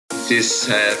This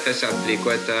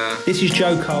is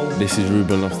Joe Cole. This is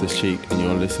Ruben Loftus-Cheek, and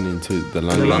you're listening to the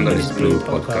London is Blue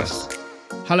podcast.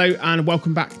 Hello and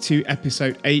welcome back to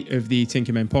episode 8 of the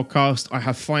Tinkermen podcast. I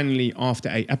have finally, after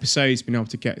 8 episodes, been able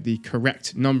to get the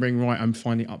correct numbering right. I'm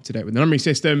finally up to date with the numbering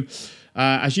system.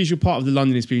 As usual, part of the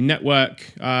London is Blue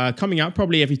network, coming out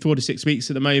probably every 4 to 6 weeks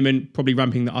at the moment, probably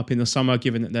ramping that up in the summer,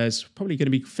 given that there's probably going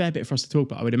to be a fair bit for us to talk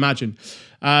about, I would imagine.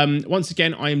 Once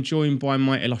again, I am joined by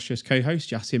my illustrious co-host,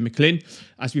 Yassine McLean,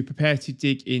 as we prepare to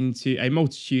dig into a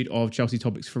multitude of Chelsea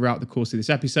topics throughout the course of this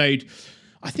episode.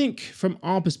 I think from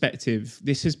our perspective,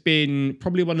 this has been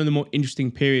probably one of the more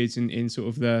interesting periods in sort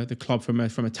of the club from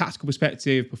a tactical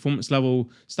perspective, performance level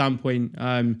standpoint.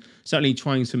 Certainly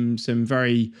trying some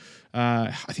very,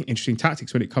 I think, interesting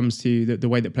tactics when it comes to the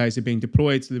way that players are being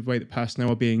deployed, to the way that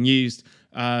personnel are being used,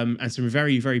 and some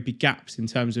very, very big gaps in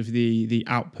terms of the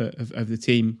output of the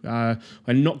team.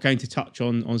 We're not going to touch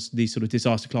on the sort of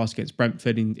disaster class against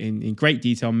Brentford in great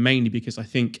detail, mainly because I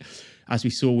think, as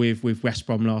we saw with West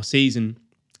Brom last season,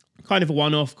 kind of a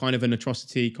one-off, kind of an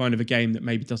atrocity, kind of a game that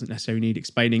maybe doesn't necessarily need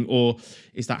explaining, or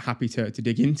is that happy to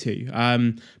dig into.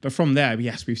 But from there,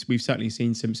 yes, we've certainly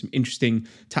seen some interesting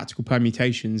tactical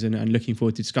permutations, and looking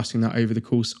forward to discussing that over the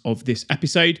course of this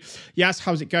episode. Yes,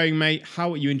 how's it going, mate?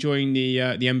 How are you enjoying the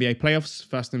NBA playoffs,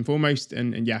 first and foremost?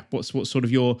 And yeah, what's sort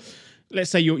of your, let's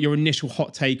say, your initial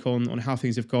hot take on how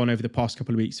things have gone over the past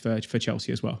couple of weeks for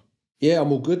Chelsea as well? Yeah,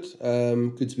 I'm all good.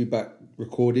 Good to be back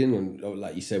recording, and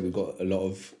like you said, we've got a lot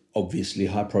of obviously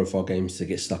high-profile games to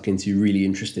get stuck into, really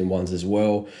interesting ones as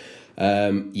well.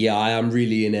 Yeah, I am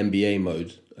really in NBA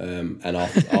mode, and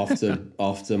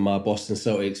after my Boston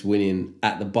Celtics winning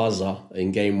at the buzzer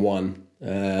in Game 1,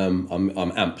 I'm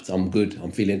amped. I'm good.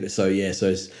 I'm feeling good. So yeah,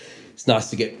 it's nice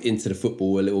to get into the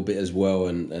football a little bit as well,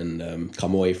 and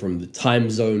come away from the time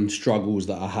zone struggles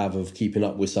that I have of keeping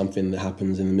up with something that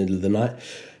happens in the middle of the night.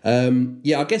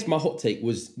 Yeah, I guess my hot take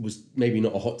was maybe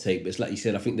not a hot take, but it's like you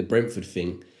said, I think the Brentford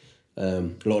thing,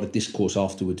 a lot of discourse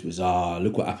afterwards was,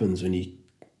 look what happens when you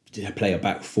play a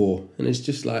back four. And it's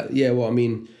just like, yeah, well, I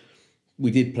mean, we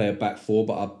did play a back four,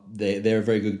 but they're a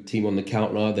very good team on the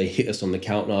counter. They hit us on the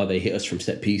counter. They hit us from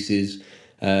set pieces.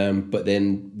 But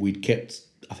then we'd kept,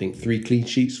 I think, 4 clean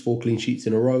sheets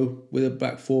in a row with a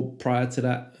back four prior to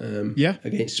that.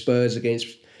 Against Spurs, against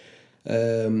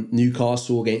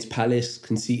Newcastle, against Palace,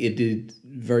 conceded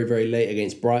very, very late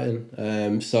against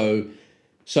Brighton. So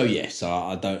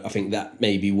I think that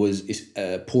maybe is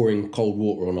pouring cold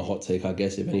water on a hot take, I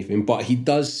guess, if anything. But he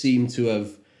does seem to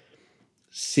have,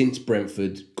 since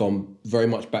Brentford, gone very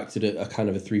much back to a kind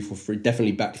of a 3-4-3,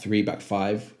 definitely back 3, back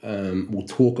 5. We'll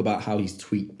talk about how he's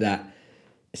tweaked that,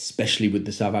 especially with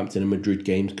the Southampton and Madrid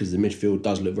games, because the midfield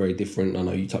does look very different. I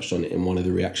know you touched on it in one of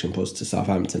the reaction posts to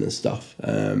Southampton and stuff.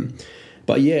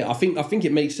 But yeah, I think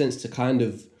it makes sense to kind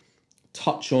of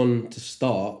touch on, to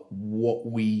start, what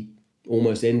we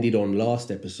almost ended on last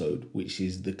episode, which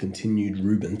is the continued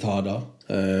Ruben Tada.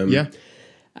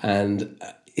 And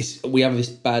we have this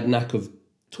bad knack of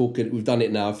talking. We've done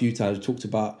it now a few times. We talked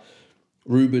about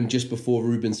Ruben just before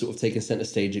Ruben sort of taken centre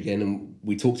stage again, and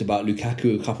we talked about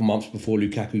Lukaku a couple months before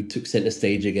Lukaku took centre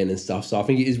stage again and stuff. So I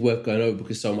think it is worth going over,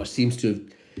 because so much seems to have,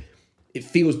 it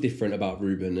feels different about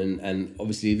Ruben, and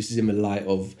obviously this is in the light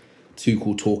of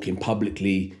Tuchel talking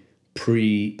publicly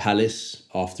pre-Palace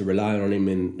after relying on him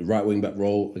in the right wing back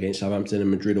role against Southampton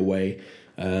and Madrid away.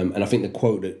 And I think the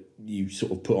quote that you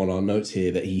sort of put on our notes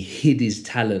here, that he hid his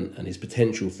talent and his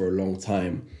potential for a long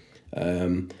time,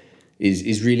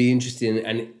 is really interesting.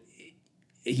 And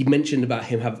he mentioned about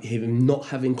him not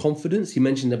having confidence. He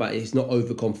mentioned about it's not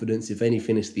overconfidence. If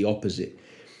anything, it's the opposite.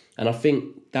 And I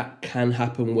think that can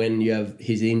happen when you have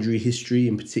his injury history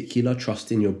in particular,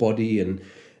 trusting your body and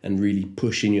really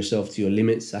pushing yourself to your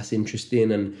limits. That's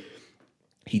interesting. And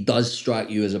he does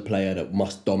strike you as a player that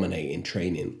must dominate in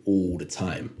training all the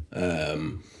time.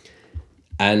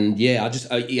 And yeah,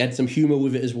 he had some humour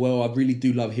with it as well. I really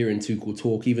do love hearing Tuchel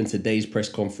talk. Even today's press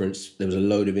conference, there was a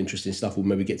load of interesting stuff we'll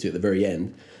maybe get to at the very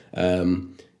end.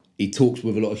 He talks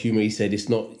with a lot of humour. He said it's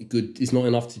not good. It's not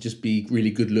enough to just be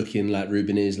really good looking like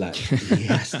Ruben is. Like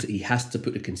he has to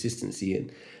put the consistency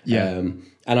in. Yeah.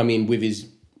 And I mean, with his,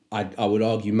 I would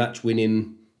argue,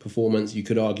 match-winning performance, you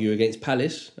could argue, against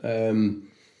Palace.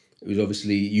 It was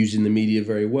obviously using the media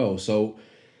very well. So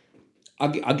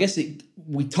I guess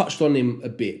we touched on him a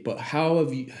bit, but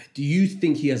do you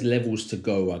think he has levels to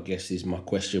go, I guess, is my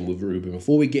question with Ruben.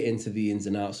 Before we get into the ins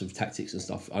and outs of tactics and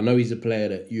stuff, I know he's a player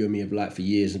that you and me have liked for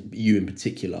years, you in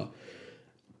particular.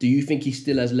 Do you think he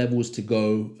still has levels to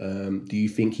go? Do you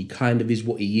think he kind of is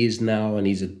what he is now, and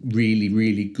he's a really,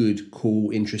 really good,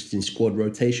 cool, interesting squad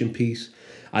rotation piece?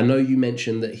 I know you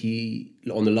mentioned that he,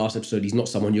 on the last episode, he's not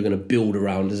someone you're going to build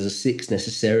around as a 6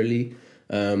 necessarily.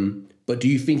 But do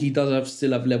you think he does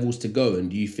still have levels to go? And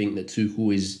do you think that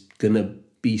Tuchel is going to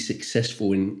be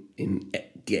successful in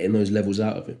getting those levels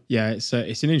out of him? Yeah, it's an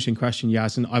interesting question,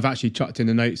 Yaz, and I've actually chucked in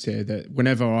the notes here that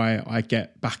whenever I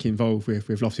get back involved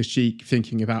with Loftus-Cheek,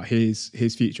 thinking about his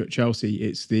future at Chelsea,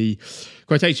 it's the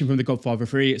quotation from The Godfather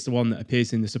 3. It's the one that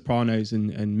appears in The Sopranos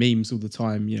and memes all the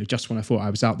time. You know, just when I thought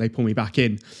I was out, they pull me back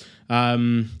in.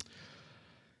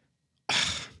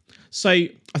 So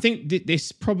I think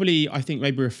this probably,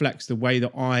 maybe reflects the way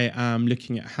that I am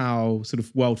looking at how sort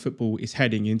of world football is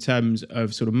heading in terms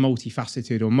of sort of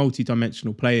multifaceted or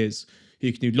multi-dimensional players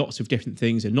who can do lots of different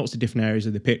things in lots of different areas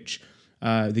of the pitch.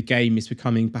 The game is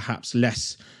becoming perhaps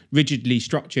less rigidly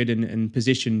structured and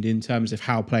positioned in terms of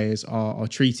how players are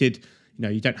treated. You know,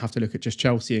 you don't have to look at just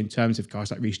Chelsea in terms of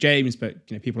guys like Reece James, but,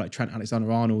 you know, people like Trent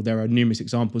Alexander-Arnold. There are numerous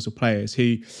examples of players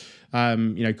who,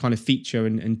 kind of feature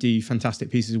and do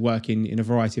fantastic pieces of work in a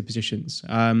variety of positions.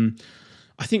 I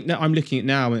think that I'm looking at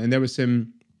now, and there were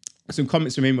some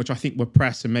comments from him which I think were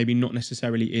press and maybe not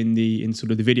necessarily in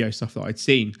sort of the video stuff that I'd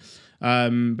seen.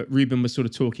 But Ruben was sort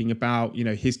of talking about, you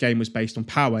know, his game was based on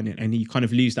power, and he kind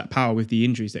of lose that power with the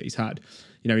injuries that he's had.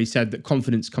 You know, he said that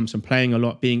confidence comes from playing a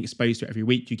lot, being exposed to it every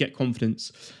week. You get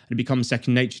confidence and it becomes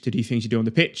second nature to do things you do on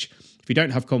the pitch. If you don't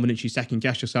have confidence, you second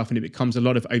guess yourself and it becomes a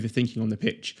lot of overthinking on the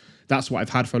pitch. That's what I've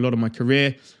had for a lot of my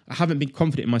career. I haven't been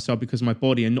confident in myself because of my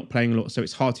body and not playing a lot, so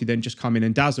it's hard to then just come in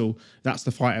and dazzle. That's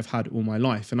the fight I've had all my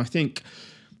life. And I think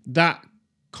that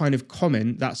kind of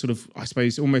comment, that sort of, I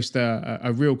suppose, almost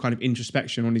a real kind of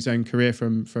introspection on his own career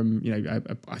from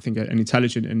I think an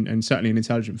intelligent and certainly an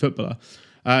intelligent footballer,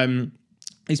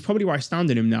 is probably where I stand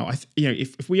in him now.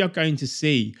 If we are going to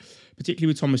see, particularly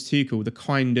with Thomas Tuchel, the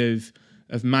kind of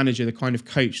manager, the kind of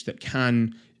coach that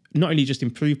can not only just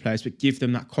improve players, but give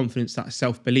them that confidence, that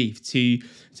self-belief to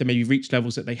maybe reach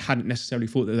levels that they hadn't necessarily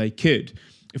thought that they could.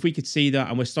 If we could see that,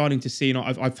 and we're starting to see, and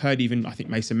I've heard even, I think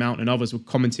Mason Mount and others were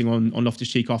commenting on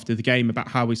Loftus-Cheek after the game about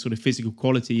how his sort of physical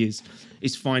quality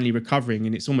is finally recovering,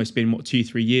 and it's almost been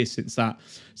 2-3 years since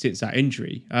that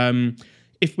injury.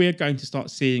 If we're going to start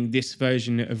seeing this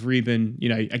version of Ruben, you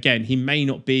know, again, he may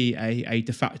not be a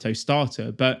de facto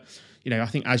starter, but, you know, I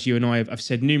think as you and I have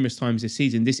said numerous times this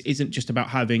season, this isn't just about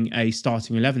having a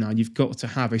starting 11 now. You've got to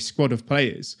have a squad of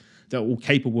players that are all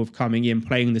capable of coming in,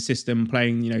 playing the system,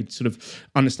 playing, you know, sort of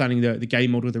understanding the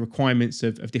game model, the requirements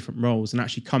of different roles, and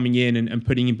actually coming in and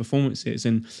putting in performances.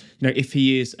 And, you know, if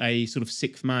he is a sort of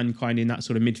sixth man kind in that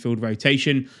sort of midfield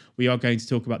rotation, we are going to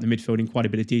talk about the midfield in quite a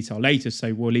bit of detail later,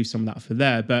 so we'll leave some of that for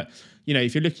there. But, you know,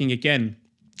 if you're looking again,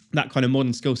 that kind of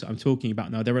modern skill set I'm talking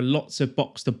about now, there are lots of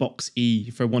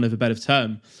box-to-box-y, for want of a better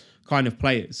term, kind of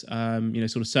players,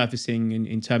 sort of surfacing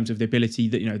in terms of the ability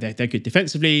that, you know, they're good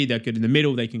defensively, they're good in the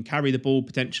middle, they can carry the ball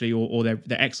potentially, or they're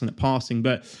excellent at passing,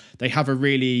 but they have a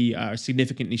really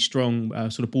significantly strong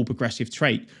sort of ball progressive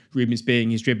trait. Ruben's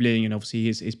being his dribbling and obviously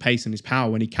his pace and his power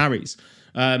when he carries.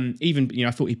 Even, you know,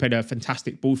 I thought he played a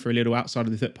fantastic ball for a little outside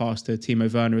of the foot pass to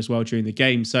Timo Werner as well during the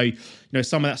game. So, you know,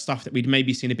 some of that stuff that we'd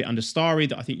maybe seen a bit under Starry,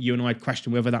 that I think you and I had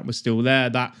questioned whether that was still there,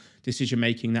 that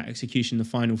decision-making, that execution, the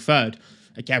final third.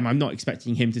 Again, I'm not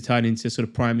expecting him to turn into sort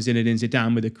of prime Zinedine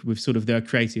Zidane with sort of the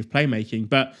creative playmaking,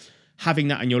 but having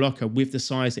that in your locker with the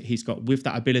size that he's got, with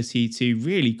that ability to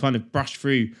really kind of brush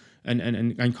through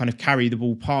and kind of carry the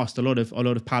ball past a lot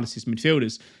of Palace's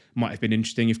midfielders. Might have been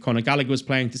interesting if Conor Gallagher was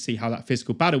playing to see how that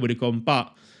physical battle would have gone.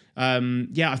 But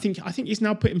I think he's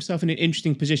now put himself in an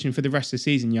interesting position for the rest of the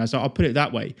season. Yeah, so I'll put it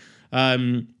that way,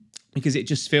 because it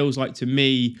just feels like to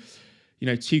me, you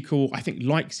know, Tuchel, I think,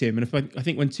 likes him. And I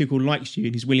think when Tuchel likes you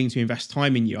and he's willing to invest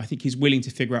time in you, I think he's willing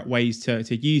to figure out ways to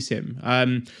use him,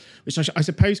 which I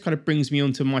suppose kind of brings me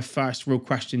on to my first real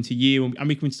question to you. And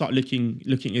we can start looking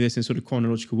at this in sort of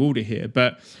chronological order here.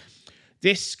 But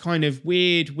this kind of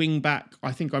weird wing back,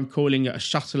 I think I'm calling it a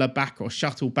shuttler back or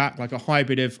shuttle back, like a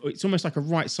hybrid of, it's almost like a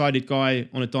right-sided guy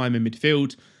on a diamond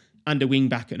midfield and a wing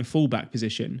back at a full-back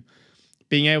position.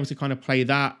 Being able to kind of play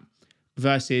that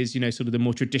versus, you know, sort of the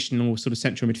more traditional sort of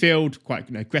central midfield, quite,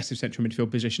 you know, aggressive central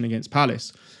midfield position against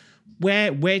Palace.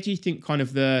 Where do you think kind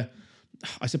of the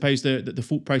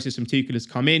thought process from Tuchel has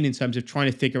come in terms of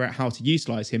trying to figure out how to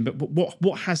utilise him? But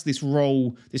what has this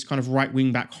role, this kind of right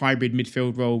wing back hybrid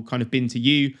midfield role, kind of been to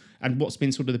you? And what's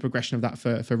been sort of the progression of that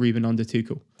for Ruben under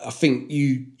Tuchel? I think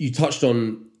you touched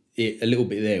on it a little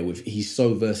bit there. With he's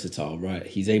so versatile, right?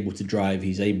 He's able to drive,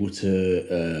 he's able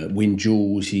to win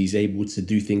duels, he's able to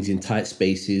do things in tight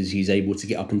spaces, he's able to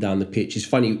get up and down the pitch. It's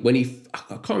funny, when I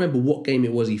can't remember what game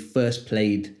it was he first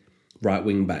played right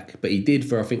wing back, but he did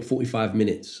for I think 45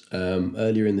 minutes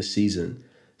earlier in the season,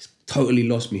 totally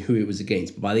lost me who it was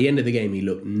against. But by the end of the game, he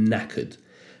looked knackered.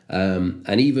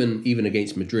 And even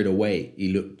against Madrid away,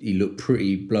 he looked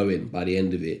pretty blowing by the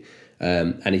end of it.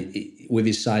 And with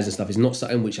his size and stuff, it's not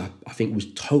something which I think was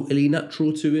totally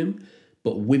natural to him.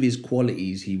 But with his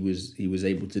qualities, he was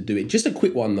able to do it. Just a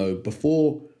quick one though,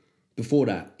 before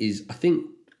that is, I think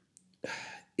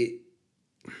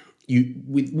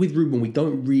with Ruben, we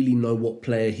don't really know what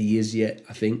player he is yet,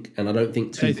 I think. And I don't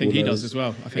think Tuchel I think he knows. does as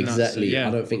well. I think Exactly.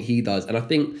 I don't think he does. And I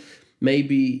think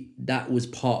maybe that was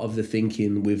part of the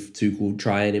thinking with Tuchel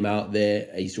trying him out there.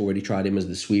 He's already tried him as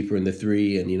the sweeper in the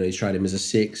 3, and he's tried him as a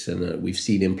 6, and we've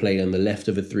seen him play on the left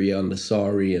of a 3 under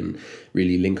Sarri and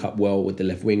really link up well with the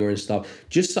left winger and stuff.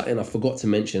 Just something I forgot to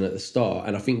mention at the start,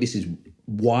 and I think this is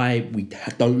why we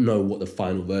don't know what the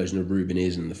final version of Ruben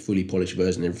is and the fully polished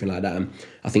version and everything like that. And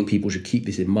I think people should keep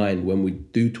this in mind when we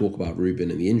do talk about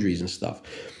Ruben and the injuries and stuff.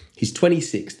 He's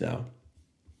 26 now.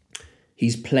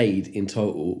 He's played in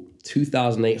total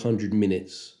 2,800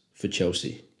 minutes for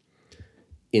Chelsea.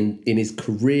 In his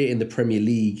career in the Premier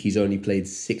League, he's only played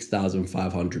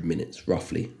 6,500 minutes,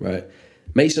 roughly, right?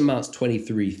 Mason Mount's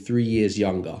 23, 3 years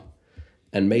younger.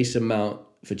 And Mason Mount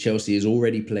for Chelsea has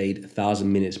already played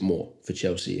 1,000 minutes more for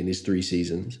Chelsea in his 3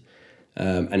 seasons.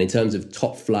 And in terms of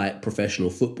top flight professional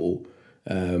football,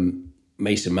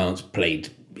 Mason Mount's played,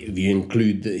 if you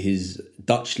include his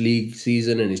Dutch league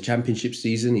season and his championship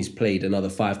season, he's played another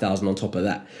 5,000 on top of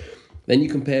that. Then you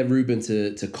compare Ruben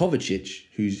to Kovacic,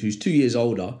 who's 2 years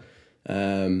older.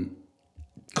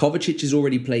 Kovacic has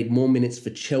already played more minutes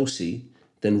for Chelsea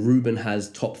than Ruben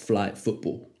has top flight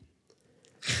football.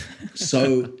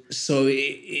 So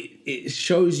it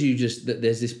shows you just that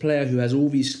there's this player who has all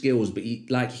these skills, but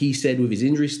like he said with his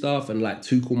injury stuff, and like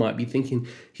Tuchel might be thinking,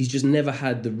 he's just never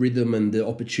had the rhythm and the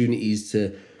opportunities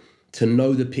to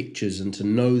know the pictures and to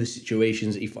know the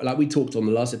situations. Like we talked on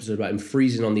the last episode about him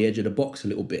freezing on the edge of the box a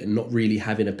little bit and not really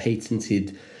having a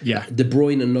patented. Yeah. De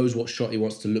Bruyne knows what shot he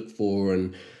wants to look for,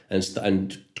 and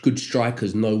good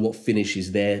strikers know what finish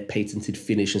is their patented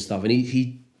finish and stuff. And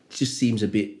he just seems a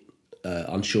bit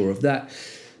unsure of that.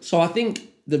 So I think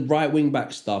the right wing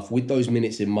back stuff, with those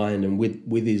minutes in mind and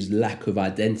with his lack of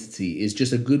identity, is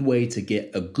just a good way to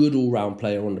get a good all-round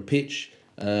player on the pitch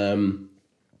in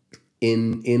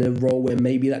a role where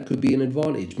maybe that could be an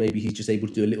advantage. Maybe he's just able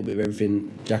to do a little bit of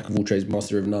everything, jack of all trades,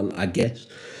 master of none, I guess.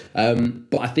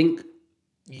 But I think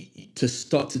to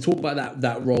start to talk about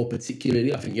that role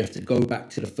particularly, I think you have to go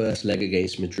back to the first leg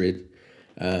against Madrid.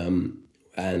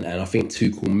 And I think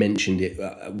Tuchel mentioned it.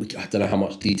 I don't know how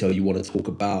much detail you want to talk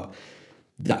about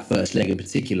that first leg in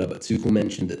particular, but Tuchel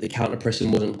mentioned that the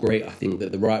counter-pressing wasn't great. I think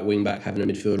that the right wing-back, having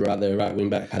a midfielder out there, right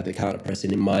wing-back had the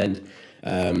counter-pressing in mind.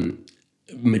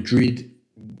 Madrid,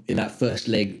 in that first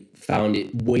leg, found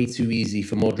it way too easy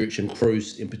for Modric and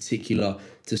Kroos in particular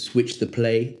to switch the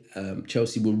play.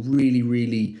 Chelsea were really,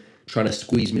 really trying to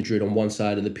squeeze Madrid on one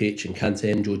side of the pitch, and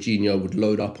Kante and Jorginho would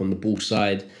load up on the ball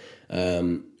side.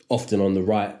 Often on the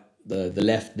right, the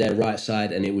left, their right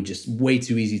side, and it was just way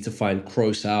too easy to find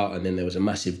Kroos out, and then there was a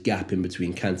massive gap in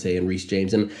between Kante and Reece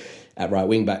James, and at right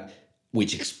wing back,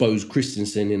 which exposed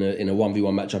Christensen in a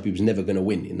 1v1 matchup he was never going to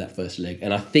win in that first leg.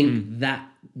 And I think that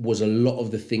was a lot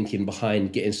of the thinking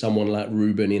behind getting someone like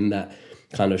Ruben in that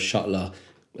kind of shuttler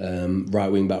right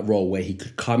wing back role, where he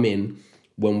could come in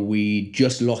when we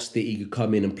just lost it. He could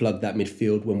come in and plug that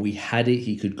midfield. When we had it,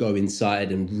 he could go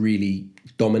inside and really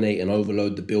dominate and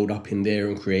overload the build up in there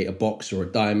and create a box or a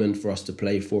diamond for us to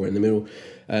play for in the middle.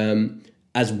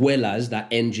 As well as that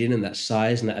engine and that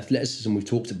size and that athleticism we've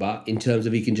talked about, in terms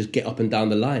of he can just get up and down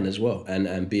the line as well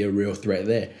and be a real threat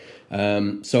there.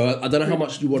 So I don't know how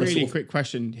much you want to really quick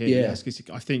question here. Yeah. Yes, because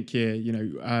I think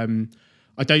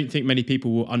I don't think many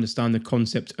people will understand the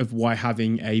concept of why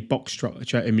having a box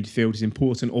structure in midfield is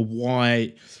important, or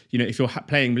why, if you're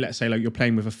playing, let's say, like you're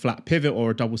playing with a flat pivot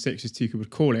or a double six, as Tuchel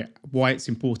would call it, why it's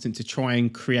important to try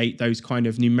and create those kind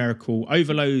of numerical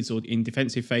overloads or in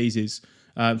defensive phases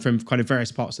from kind of various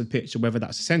parts of the pitch, or whether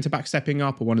that's a centre back stepping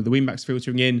up or one of the wing backs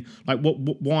filtering in. Like,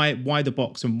 why the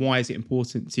box, and why is it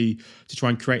important to try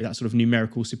and create that sort of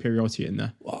numerical superiority in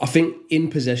there? I think in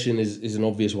possession is an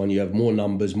obvious one. You have more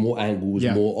numbers, more angles,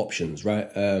 more options, right?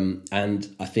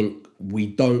 And I think we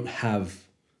don't have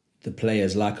the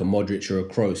players like a Modric or a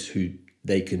Kroos who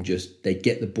they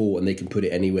get the ball and they can put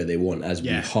it anywhere they want, as we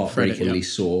heartbreakingly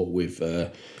saw with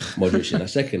Modric in our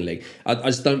second leg. I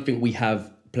just don't think we have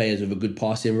players with a good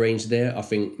passing range there. I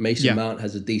think Mason Mount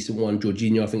has a decent one.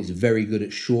 Jorginho, I think, is very good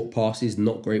at short passes,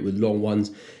 not great with long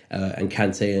ones. And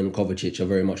Kante and Kovacic are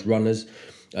very much runners.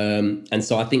 And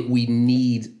so I think we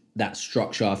need that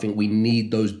structure. I think we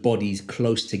need those bodies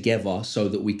close together so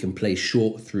that we can play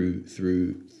short through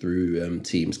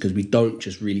teams, because we don't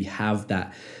just really have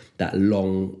that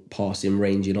long passing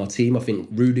range in our team. I think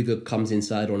Rudiger comes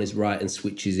inside on his right and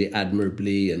switches it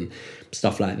admirably and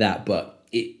stuff like that. But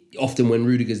often when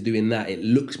Rudiger's doing that, it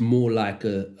looks more like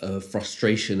a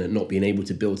frustration at not being able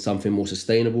to build something more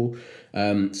sustainable.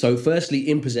 So firstly,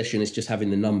 in possession, it's just having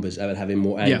the numbers, having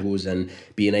more angles and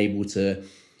being able to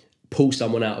pull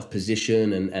someone out of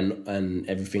position and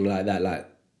everything like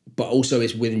that. But also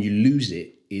it's when you lose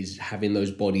it, is having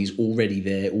those bodies already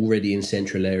there, already in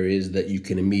central areas that you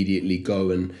can immediately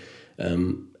go and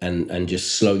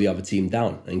just slow the other team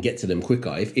down and get to them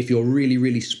quicker. If you're really,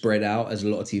 really spread out, as a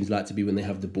lot of teams like to be when they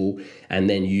have the ball, and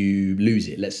then you lose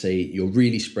it, let's say you're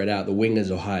really spread out, the wingers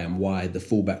are high and wide, the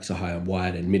fullbacks are high and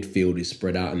wide, and midfield is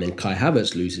spread out, and then Kai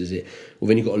Havertz loses it, well,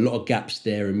 then you've got a lot of gaps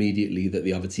there immediately that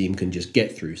the other team can just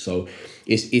get through. So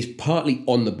it's partly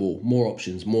on the ball, more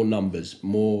options, more numbers,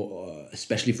 more...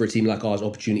 especially for a team like ours,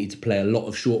 opportunity to play a lot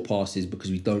of short passes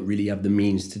because we don't really have the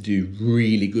means to do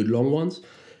really good long ones.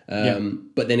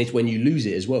 But then it's when you lose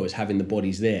it as well, as having the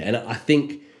bodies there. And I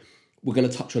think we're going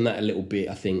to touch on that a little bit.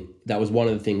 I think that was one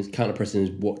of the things, counter-pressing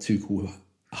is what Tuchel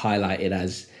highlighted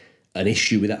as an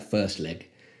issue with that first leg.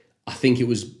 I think it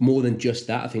was more than just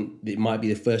that. I think it might be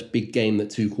the first big game that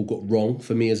Tuchel got wrong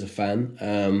for me as a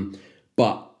fan.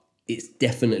 But it's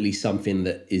definitely something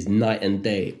that is night and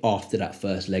day after that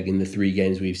first leg in the 3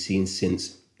 games we've seen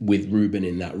since, with Ruben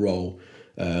in that role,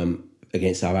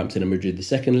 against Southampton and Madrid the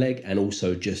second leg, and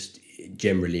also just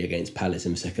generally against Palace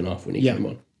in the second half when he came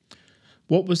on.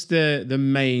 What was the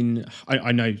main,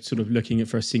 I know sort of looking at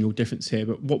for a single difference here,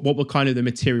 but what were kind of the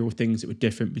material things that were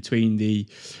different between the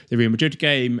Real Madrid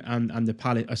game and the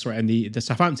Palace, and the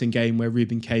Southampton game, where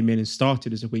Ruben came in and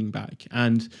started as a wing back?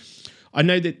 And I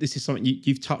know that this is something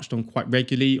you've touched on quite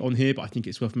regularly on here, but I think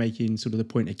it's worth making sort of the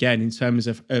point again in terms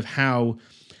of how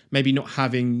maybe not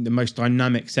having the most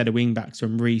dynamic set of wing-backs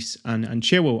from Reece and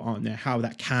Chilwell aren't there, how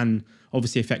that can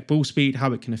obviously affect ball speed,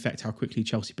 how it can affect how quickly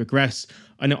Chelsea progress.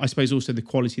 I suppose also the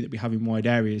quality that we have in wide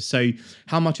areas. So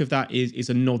how much of that is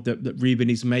a nod that Ruben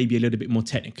is maybe a little bit more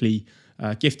technically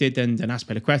gifted than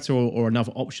Azpilicueta or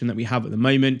another option that we have at the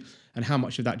moment? And how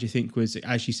much of that do you think was,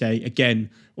 as you say, again,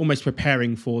 almost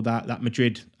preparing for that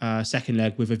Madrid second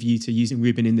leg with a view to using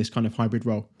Ruben in this kind of hybrid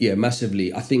role? Yeah,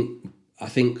 massively. I think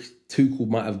Tuchel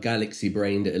might have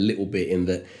galaxy-brained it a little bit in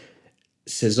that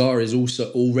Cesar is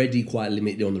also already quite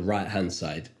limited on the right-hand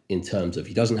side in terms of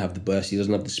he doesn't have the burst, he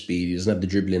doesn't have the speed, he doesn't have the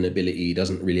dribbling ability, he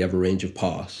doesn't really have a range of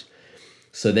pass.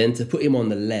 So then to put him on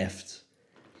the left,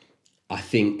 I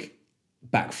think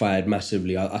backfired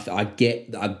massively.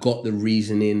 I got the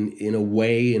reasoning in a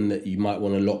way, in that you might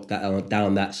want to lock that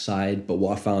down that side. But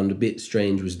what I found a bit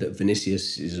strange was that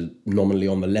Vinicius is nominally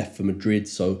on the left for Madrid,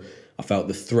 so I felt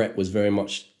the threat was very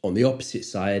much on the opposite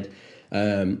side.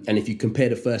 And if you compare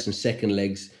the first and second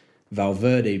legs,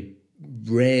 Valverde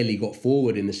rarely got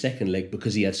forward in the second leg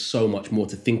because he had so much more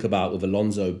to think about, with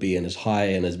Alonso being as high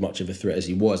and as much of a threat as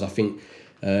he was. I think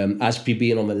Azpi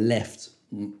being on the left,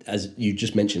 as you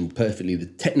just mentioned perfectly, the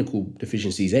technical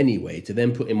deficiencies anyway, to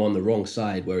then put him on the wrong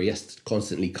side where he has to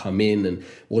constantly come in and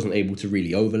wasn't able to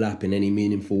really overlap in any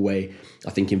meaningful way,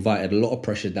 I think invited a lot of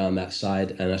pressure down that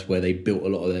side, and that's where they built a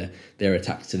lot of their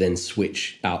attacks to then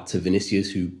switch out to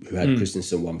Vinicius, who had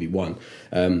Christensen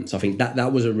 1v1. So I think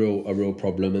that was a real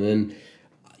problem. And then,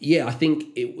 yeah, I think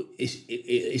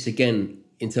it's again,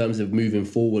 in terms of moving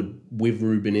forward with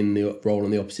Ruben in the role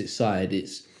on the opposite side,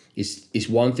 it's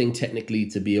one thing technically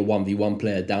to be a 1v1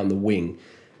 player down the wing,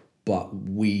 but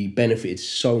we benefited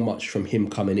so much from him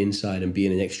coming inside and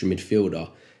being an extra midfielder.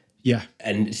 Yeah.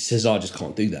 And Cesar just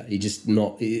can't do that. He just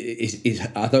not...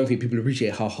 I don't think people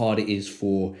appreciate how hard it is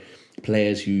for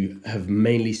players who have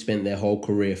mainly spent their whole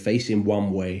career facing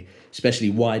one way, especially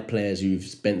wide players who've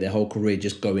spent their whole career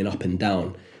just going up and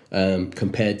down,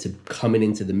 compared to coming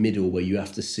into the middle where you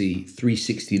have to see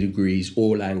 360 degrees,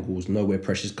 all angles, know where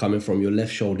pressure's coming from, your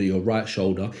left shoulder, your right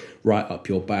shoulder, right up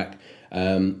your back,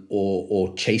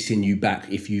 or chasing you back.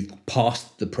 If you've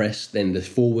passed the press, then the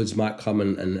forwards might come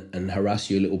and harass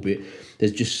you a little bit.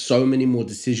 There's just so many more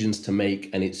decisions to make,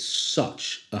 and it's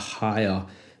such a higher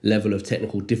level of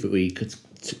technical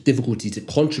difficulty to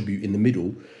contribute in the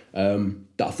middle,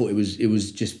 that I thought it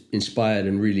was just inspired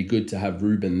and really good to have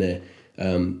Ruben there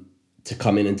to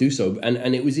come in and do so.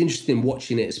 And it was interesting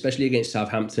watching it, especially against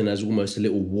Southampton, as almost a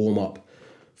little warm-up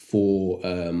for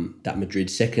that Madrid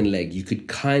second leg. You could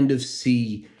kind of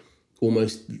see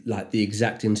almost like the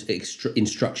exact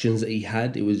instructions that he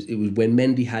had. It was when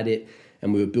Mendy had it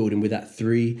and we were building with that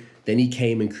 3, then he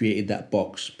came and created that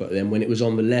box. But then when it was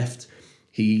on the left,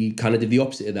 he kind of did the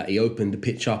opposite of that. He opened the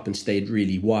pitch up and stayed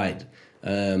really wide.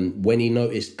 When he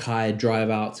noticed Kai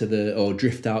drift out to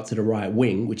the right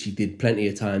wing, which he did plenty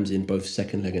of times in both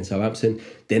second leg and Southampton,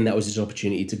 then that was his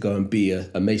opportunity to go and be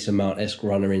a Mason Mount-esque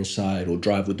runner inside or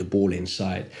drive with the ball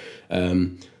inside.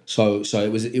 So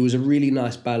it was a really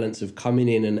nice balance of coming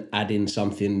in and adding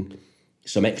something,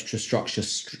 some extra structure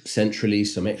centrally,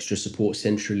 some extra support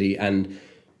centrally, and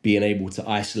being able to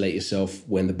isolate yourself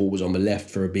when the ball was on the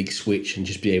left for a big switch and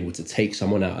just be able to take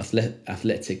someone out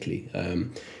athletically.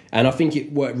 And I think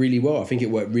it worked really well. I think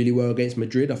it worked really well against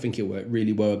Madrid. I think it worked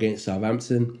really well against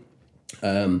Southampton.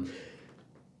 And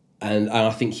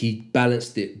I think he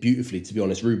balanced it beautifully, to be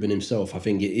honest, Ruben himself. I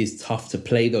think it is tough to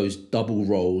play those double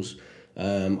roles.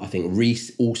 I think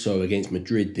Reece also against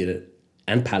Madrid did it,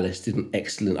 and Palace did an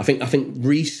excellent. I think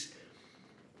Reece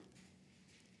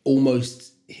almost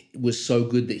was so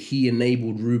good that he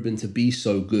enabled Ruben to be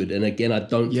so good. And again, I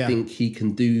don't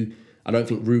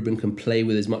think Ruben can play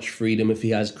with as much freedom if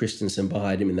he has Christensen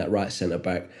behind him in that right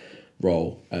centre-back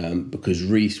role, because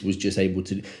Reece was just able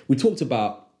to... We talked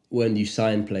about when you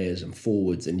sign players and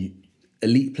forwards and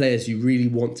elite players, you really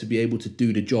want to be able to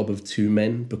do the job of two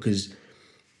men, because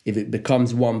if it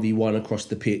becomes 1v1 across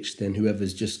the pitch, then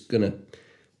whoever's just going to...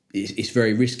 It's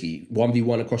very risky.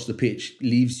 1v1 across the pitch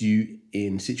leaves you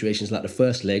in situations like the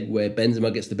first leg where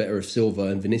Benzema gets the better of Silva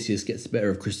and Vinicius gets the better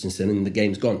of Christensen and the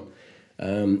game's gone.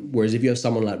 Whereas if you have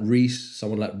someone like Reece,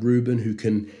 someone like Ruben, who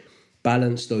can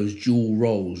balance those dual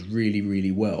roles really,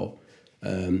 really well.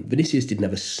 Vinicius didn't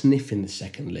have a sniff in the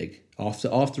second leg.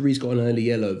 After Reece got an early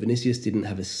yellow, Vinicius didn't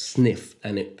have a sniff,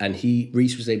 and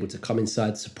Reece was able to come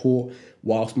inside support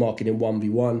whilst marking in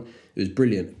 1v1. It was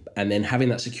brilliant. And then having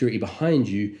that security behind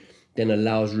you then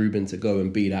allows Ruben to go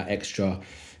and be that extra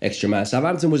man.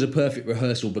 Southampton was a perfect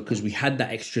rehearsal because we had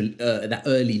that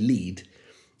early lead,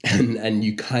 and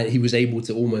he was able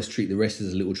to almost treat the rest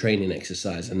as a little training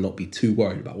exercise and not be too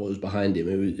worried about what was behind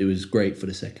him. It was great for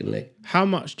the second leg. How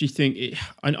much do you think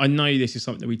I know this is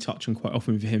something that we touch on quite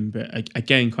often with him, but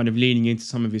again, kind of leaning into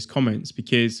some of his comments,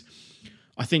 because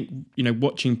I think,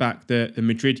 watching back the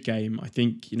Madrid game, I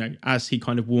think, as he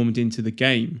kind of warmed into the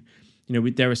game,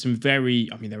 there are some there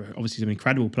were obviously some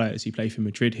incredible players who play for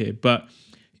Madrid here, but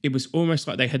it was almost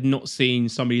like they had not seen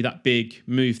somebody that big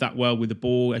move that well with the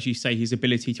ball. As you say, his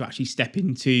ability to actually step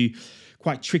into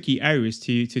quite tricky areas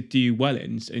to do well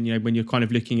in. And, when you're kind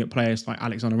of looking at players like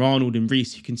Alexander-Arnold and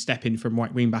Reece, who can step in from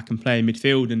right wing back and play in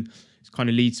midfield, and it kind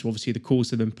of leads to obviously the calls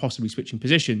to them possibly switching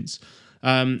positions.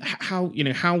 How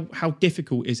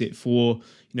difficult is it for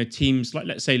teams like,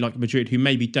 let's say, like Madrid, who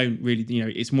maybe don't really,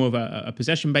 it's more of a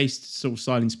possession based sort of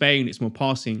style in Spain, it's more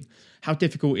passing. How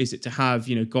difficult is it to have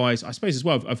guys, I suppose as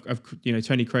well, of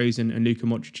Toni Kroos and Luka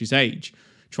Modric's age,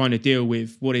 trying to deal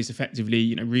with what is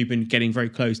effectively Ruben getting very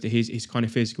close to his kind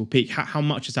of physical peak? How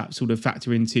much does that sort of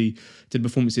factor into the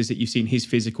performances that you've seen, his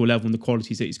physical level and the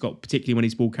qualities that he's got, particularly when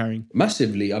he's ball carrying?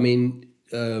 Massively. I mean,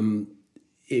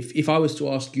 if I was to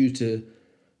ask you to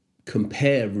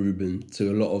compare Ruben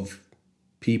to a lot of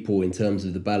people in terms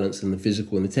of the balance and the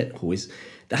physical and the technical,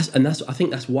 I think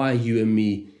that's why you and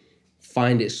me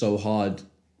find it so hard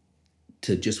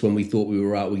to just, when we thought we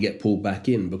were out, we get pulled back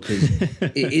in, because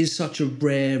it is such a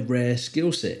rare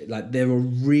skill set. Like, there are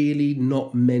really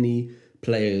not many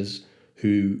players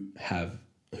who are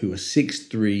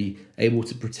 6'3", able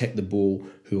to protect the ball,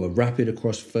 who are rapid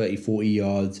across 30, 40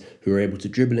 yards, who are able to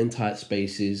dribble in tight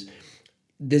spaces.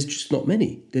 There's just not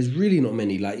many. There's really not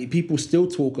many. Like, people still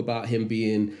talk about him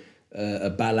being a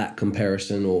Ballack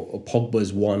comparison, or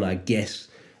Pogba's one, I guess.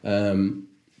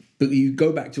 But you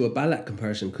go back to a Ballack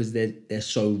comparison because they're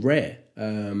so rare.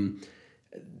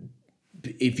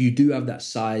 If you do have that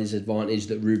size advantage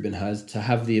that Ruben has, to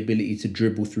have the ability to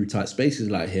dribble through tight spaces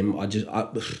like him, I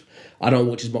don't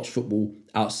watch as much football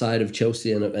outside of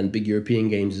Chelsea and big European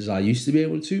games as I used to be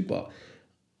able to, but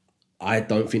I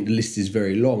don't think the list is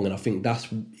very long, and I think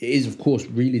it is, of course,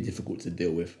 really difficult to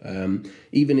deal with.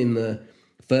 Even in the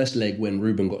first leg, when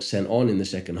Ruben got sent on in the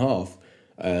second half,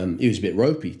 it was a bit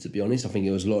ropey, to be honest. I think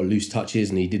it was a lot of loose touches,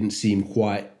 and he didn't seem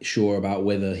quite sure about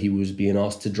whether he was being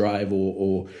asked to drive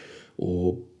or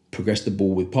progress the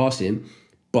ball with passing.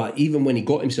 But even when he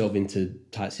got himself into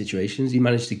tight situations, he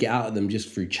managed to get out of them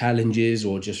just through challenges,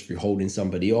 or just through holding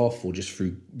somebody off, or just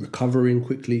through recovering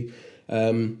quickly.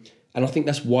 And I think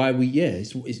that's why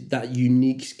it's that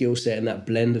unique skill set and that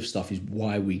blend of stuff is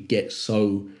why we get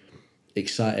so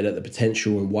excited at the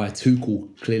potential, and why Tuchel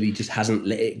clearly just hasn't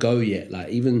let it go yet. Like,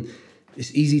 even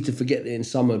it's easy to forget that in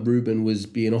summer Ruben was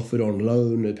being offered on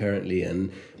loan apparently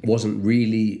and wasn't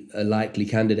really a likely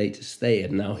candidate to stay,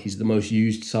 and now he's the most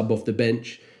used sub off the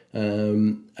bench,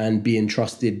 and being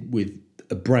trusted with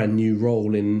a brand new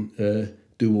role in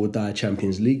do or die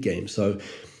Champions League game. So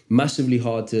massively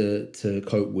hard to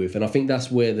cope with. And I think that's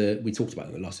where we talked about it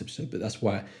in the last episode, but that's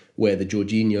where the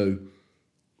Jorginho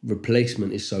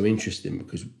replacement is so interesting,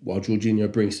 because while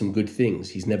Jorginho brings some good things,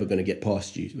 he's never going to get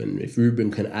past you. And if Ruben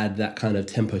can add that kind of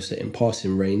tempo setting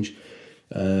passing range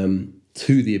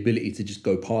to the ability to just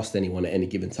go past anyone at any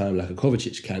given time like a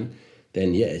Kovacic can,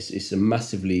 then it's a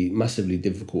massively, massively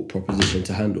difficult proposition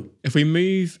to handle. If we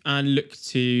move and look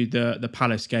to the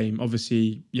Palace game,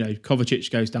 obviously, Kovacic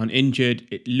goes down injured.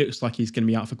 It looks like he's going to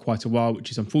be out for quite a while,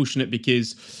 which is unfortunate,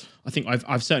 because I think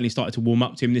I've certainly started to warm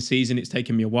up to him this season. It's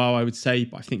taken me a while, I would say,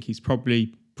 but I think he's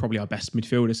probably our best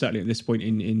midfielder, certainly at this point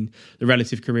in the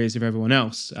relative careers of everyone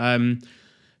else.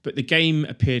 But the game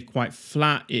appeared quite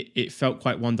flat. It felt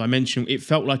quite one-dimensional. It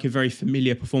felt like a very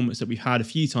familiar performance that we've had a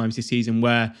few times this season,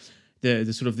 where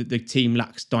the team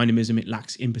lacks dynamism, it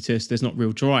lacks impetus, there's not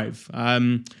real drive.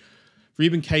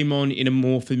 Ruben came on in a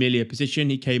more familiar position.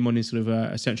 He came on in sort of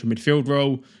a central midfield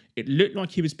role. It looked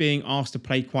like he was being asked to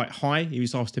play quite high. He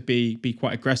was asked to be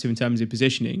quite aggressive in terms of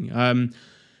positioning.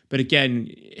 But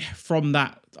again, from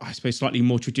that, I suppose, slightly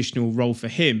more traditional role for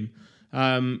him,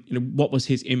 what was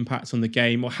his impact on the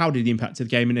game, or how did he impact the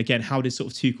game? And again, how did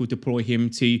sort of Tuchel deploy him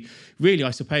to really,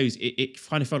 I suppose, it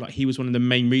kind of felt like he was one of the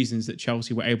main reasons that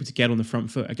Chelsea were able to get on the front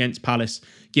foot against Palace,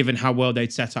 given how well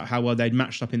they'd set up, how well they'd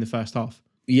matched up in the first half.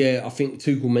 Yeah, I think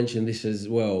Tuchel mentioned this as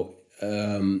well.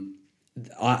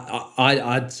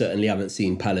 I certainly haven't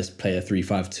seen Palace play a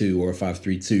 3-5-2 or a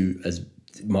 5-3-2 as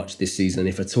much this season,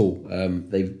 if at all.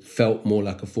 They've felt more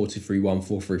like a 4-2-3-1,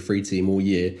 4-3-3 team all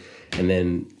year. And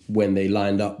then when they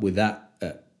lined up with that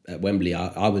at Wembley,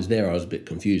 I was there. I was a bit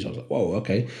confused. I was like, whoa,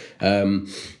 okay.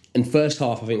 And first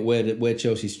half, I think where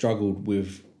Chelsea struggled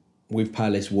with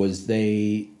Palace was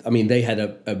they had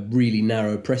a really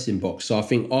narrow pressing box. So I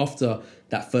think after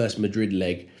that first Madrid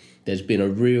leg, there's been a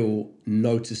real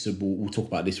noticeable, we'll talk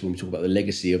about this when we talk about the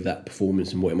legacy of that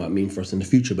performance and what it might mean for us in the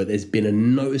future, but there's been a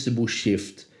noticeable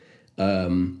shift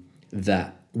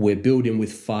that we're building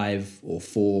with 5 or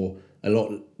 4 a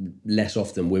lot less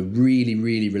often. We're really,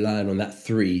 really relying on that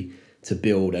 3 to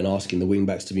build and asking the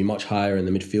wing-backs to be much higher and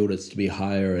the midfielders to be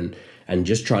higher and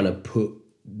just trying to put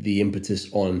the impetus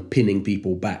on pinning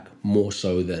people back more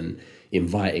so than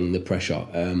inviting the pressure.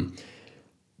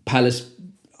 Palace,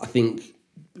 I think,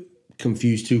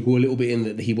 confused Tuchel a little bit in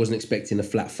that he wasn't expecting a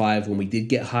flat 5 when we did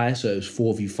get higher, so it was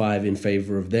 4v5 in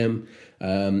favour of them.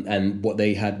 And what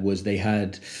they had was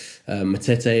Matete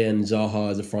and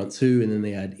Zaha as a front 2, and then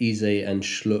they had Eze and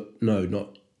Schlupp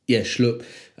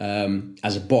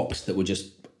as a box that were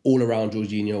just all around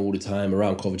Jorginho all the time,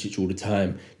 around Kovacic all the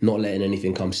time, not letting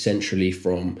anything come centrally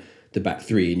from the back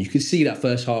 3. And you could see that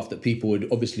first half that people had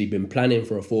obviously been planning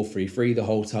for a 4-3-3 the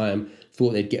whole time,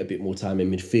 thought they'd get a bit more time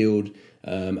in midfield,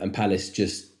 and Palace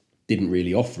just didn't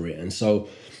really offer it. And so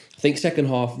I think second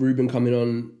half, Ruben coming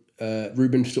on,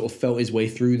 Ruben sort of felt his way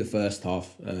through the first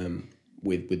half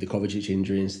with the Kovacic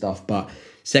injury and stuff. But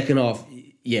second half,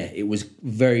 it was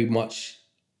very much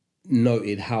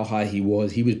noted how high he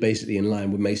was. He was basically in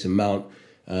line with Mason Mount.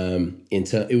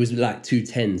 It was like 2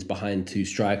 10s behind 2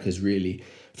 strikers, really.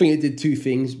 I think it did 2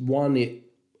 things. One, it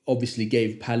obviously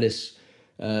gave Palace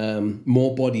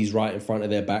more bodies right in front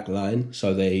of their back line,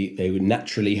 so they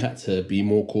naturally had to be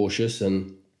more cautious,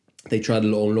 and they tried a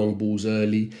lot of long balls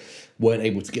early, weren't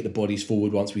able to get the bodies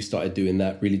forward once we started doing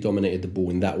that, really dominated the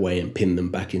ball in that way and pinned them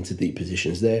back into deep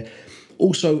positions there.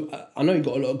 Also, I know he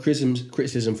got a lot of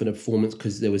criticism for the performance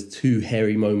because there was 2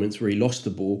 hairy moments where he lost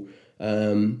the ball,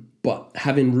 but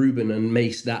having Ruben and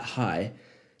Mace that high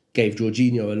gave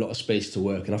Jorginho a lot of space to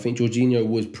work, and I think Jorginho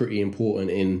was pretty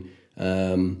important in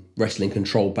wrestling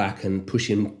control back and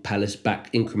pushing Palace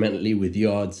back incrementally with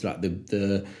yards. Like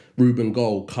the Ruben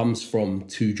goal comes from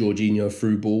 2 Jorginho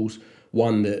through balls,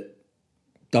 one that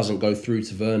doesn't go through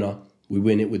to Werner. We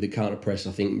win it with the counter press.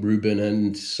 I think Ruben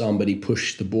and somebody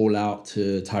pushed the ball out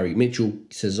to Tyreek Mitchell.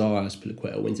 Cesar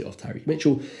Azpilicueta wins it off Tyreek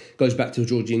Mitchell. Goes back to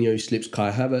Jorginho, slips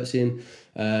Kai Havertz in,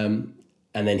 and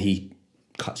then he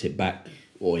cuts it back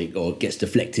or gets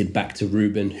deflected back to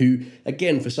Ruben, who,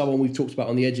 again, for someone we've talked about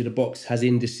on the edge of the box, has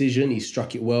indecision. He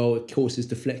struck it well. Of course, it's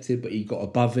deflected, but he got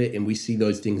above it, and we see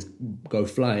those things go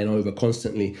flying over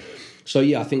constantly. So,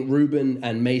 I think Ruben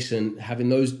and Mason, having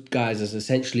those guys as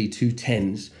essentially 2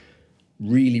 10s,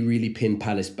 really, really pinned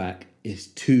Palace back. It's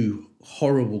 2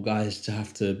 horrible guys to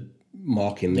have to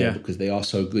mark in there because they are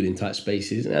so good in tight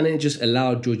spaces. And it just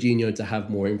allowed Jorginho to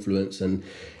have more influence and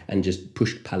just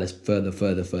push Palace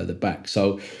further back.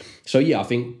 So I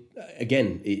think,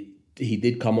 again, he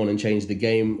did come on and change the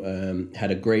game.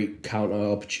 Had a great counter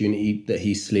opportunity that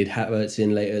he slid Havertz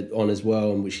in later on as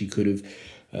well, in which he could have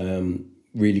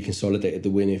really consolidated the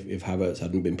win if Havertz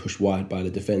hadn't been pushed wide by the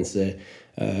defence there.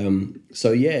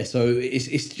 So it's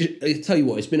just, I tell you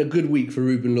what, it's been a good week for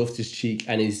Ruben Loftus-Cheek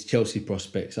and his Chelsea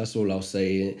prospects. That's all I'll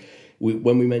say.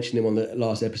 When we mentioned him on the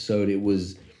last episode, it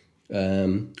was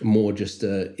more just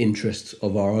interest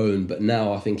of our own, but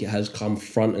now I think it has come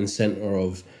front and centre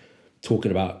of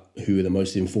talking about who are the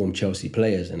most informed Chelsea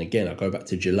players. And again, I go back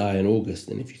to July and August,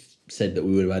 and if you said that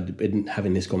we would have been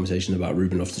having this conversation about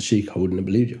Ruben Loftus-Cheek, I wouldn't have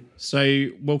believed you. So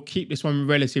we'll keep this one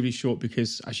relatively short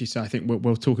because, as you say, I think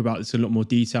we'll talk about this in a lot more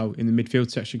detail in the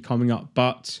midfield section coming up.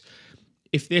 But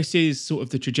if this is sort of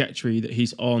the trajectory that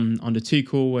he's on under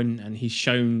Tuchel, and he's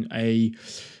shown an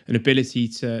ability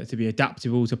to be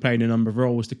adaptable, to play in a number of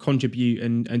roles, to contribute,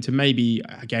 and to maybe,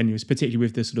 again, it was particularly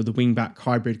with the sort of the wing-back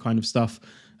hybrid kind of stuff,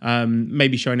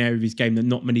 maybe show an area of his game that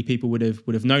not many people would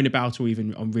have known about or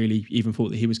even thought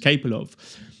that he was capable of.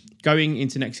 Going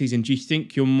into next season, do you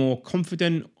think you're more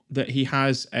confident that he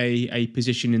has a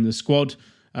position in the squad?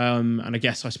 And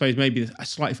I suppose maybe a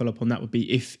slight follow-up on that would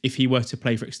be if he were to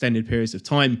play for extended periods of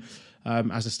time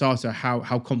as a starter,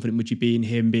 how confident would you be in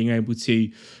him being able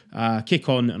to kick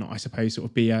on and I suppose sort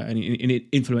of be an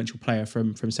influential player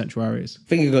from central areas? I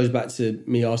think it goes back to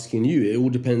me asking you. It all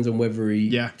depends on whether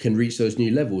he can reach those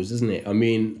new levels, doesn't it? I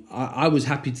mean, I was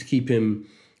happy to keep him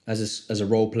as a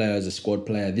role player, as a squad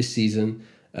player this season,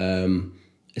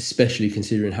 especially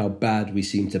considering how bad we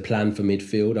seem to plan for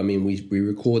midfield. I mean, we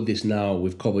record this now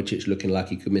with Kovacic looking like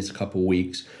he could miss a couple of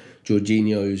weeks.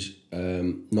 Jorginho's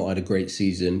not had a great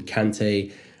season.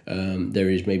 Kante, there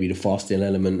is maybe the fasting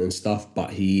element and stuff, but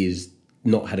he is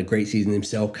not had a great season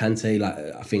himself. Kante,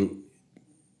 I think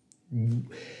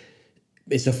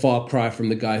it's a far cry from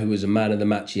the guy who was a man of the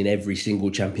match in every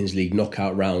single Champions League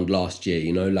knockout round last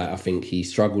year. I think he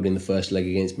struggled in the first leg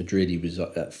against Madrid. He was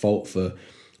at fault for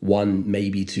 1,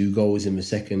 maybe 2 goals in the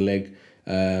second leg.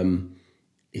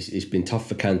 It's been tough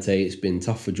for Kante. It's been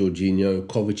tough for Jorginho.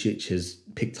 Kovacic has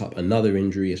picked up another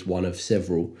injury. It's one of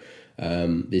several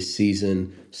this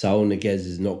season. Saul Niguez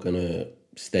is not going to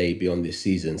stay beyond this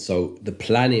season. So the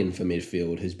planning for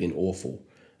midfield has been awful.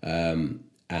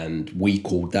 And we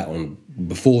called that on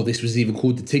before this was even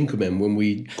called the Tinkermen. When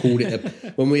we called it,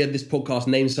 when we had this podcast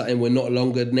name something, we're not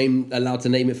longer allowed to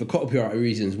name it for copyright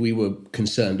reasons. We were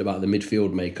concerned about the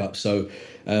midfield makeup. So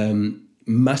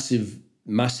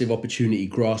massive opportunity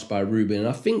grasped by Ruben. And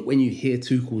I think when you hear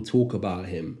Tuchel talk about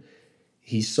him,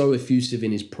 he's so effusive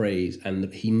in his praise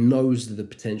and he knows that the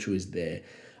potential is there.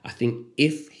 I think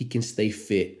if he can stay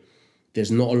fit,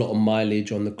 there's not a lot of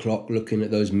mileage on the clock looking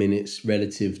at those minutes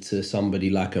relative to somebody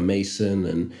like a Mason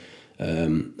and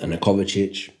a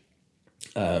Kovacic.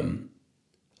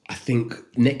 I think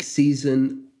next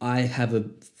season I have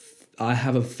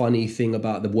a funny thing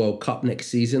about the World Cup next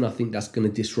season. I think that's going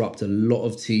to disrupt a lot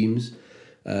of teams.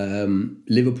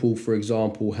 Liverpool, for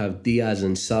example, have Diaz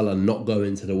and Salah not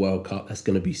going to the World Cup. That's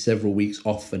going to be several weeks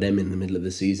off for them in the middle of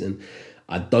the season.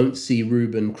 I don't see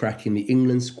Ruben cracking the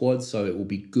England squad, so it will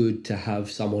be good to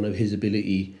have someone of his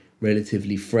ability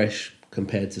relatively fresh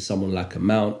compared to someone like a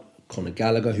Mount, Conor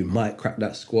Gallagher, who might crack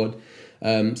that squad.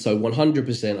 So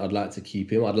 100% I'd like to keep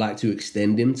him. I'd like to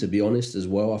extend him, to be honest, as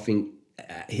well. I think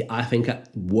at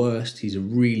worst, he's a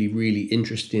really, really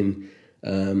interesting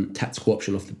tactical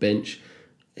option off the bench.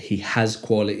 He has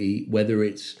quality, whether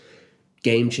it's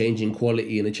game-changing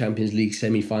quality in a Champions League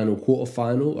semi-final,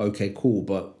 quarter-final, okay, cool,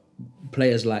 but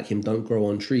players like him don't grow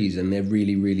on trees and they're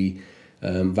really, really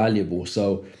valuable.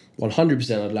 So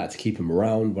 100% I'd like to keep him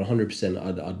around.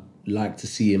 100% I'd like to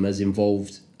see him as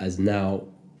involved as now,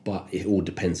 but it all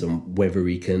depends on whether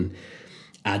he can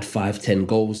add 5-10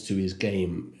 goals to his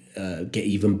game, get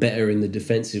even better in the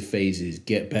defensive phases,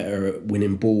 get better at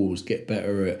winning balls, get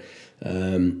better at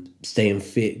staying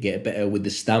fit, get better with the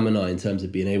stamina in terms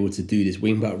of being able to do this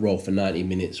wing-back role for 90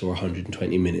 minutes or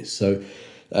 120 minutes. So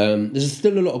there's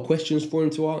still a lot of questions for him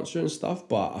to answer and stuff,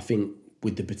 but I think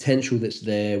with the potential that's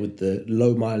there, with the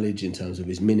low mileage in terms of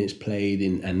his minutes played,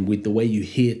 and with the way you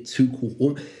hear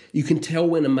Tuchel, you can tell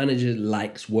when a manager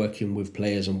likes working with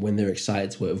players and when they're excited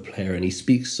to work with a player, and he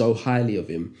speaks so highly of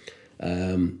him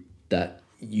that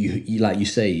you like you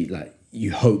say, like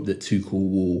you hope that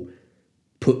Tuchel will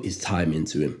put his time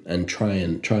into him and try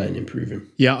and improve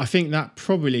him. Yeah, I think that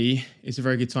probably is a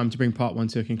very good time to bring part 1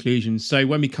 to a conclusion. So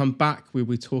when we come back, we'll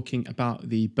be talking about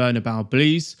the Bernabeu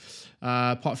Blues.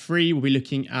 Part 3, we'll be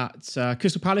looking at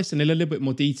Crystal Palace in a little bit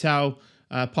more detail.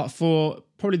 Part 4,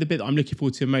 probably the bit that I'm looking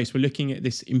forward to most. We're looking at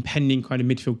this impending kind of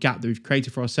midfield gap that we've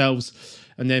created for ourselves,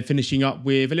 and then finishing up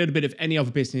with a little bit of any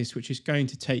other business, which is going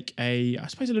to take a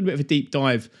little bit of a deep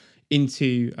dive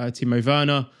into Timo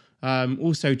Werner.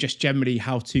 Also, just generally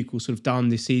how Tuchel's sort of done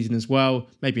this season as well.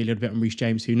 Maybe a little bit on Reece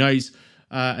James, who knows.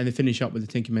 And then finish up with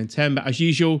the Tinkerman 10. But as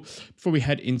usual, before we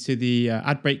head into the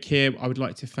ad break here, I would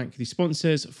like to thank the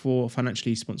sponsors for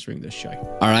financially sponsoring this show.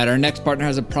 All right, our next partner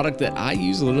has a product that I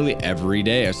use literally every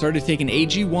day. I started taking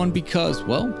AG1 because,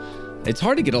 well, it's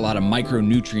hard to get a lot of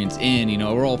micronutrients in. You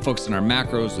know, we're all focused on our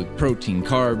macros with protein,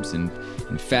 carbs, and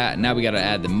fat. And now we got to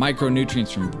add the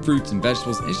micronutrients from fruits and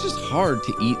vegetables. It's just hard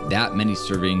to eat that many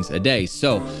servings a day.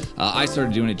 So I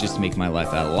started doing it just to make my life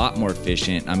a lot more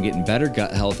efficient. I'm getting better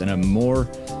gut health and a more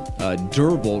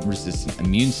durable, resistant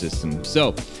immune system.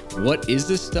 So what is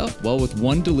this stuff? Well, with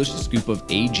one delicious scoop of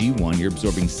AG1, you're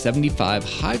absorbing 75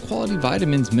 high-quality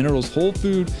vitamins, minerals, whole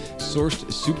food, sourced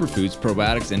superfoods,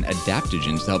 probiotics, and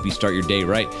adaptogens to help you start your day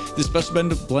right. This special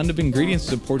blend of ingredients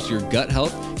supports your gut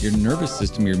health, your nervous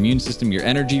system, your immune system, your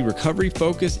energy, recovery,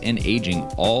 focus, and aging,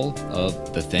 all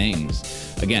of the things.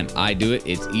 Again, I do it.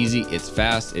 It's easy, it's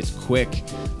fast, it's quick.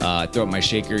 I throw out my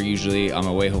shaker usually on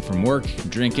my way home from work,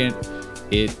 drink it.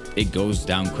 It goes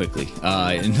down quickly.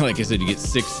 And like I said, you get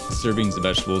 6 servings of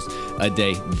vegetables a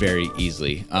day very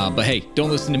easily. But hey, don't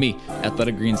listen to me.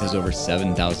 Athletic Greens has over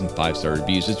 7,000 5-star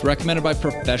reviews. It's recommended by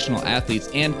professional athletes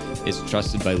and is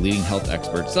trusted by leading health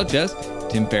experts such as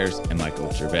Tim Ferriss and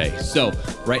Michael Gervais. So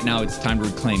right now it's time to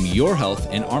reclaim your health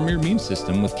and arm your immune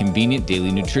system with convenient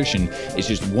daily nutrition. It's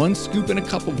just 1 scoop in a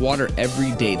cup of water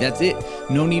every day. That's it.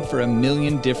 No need for a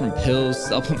million different pills,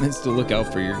 supplements to look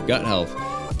out for your gut health.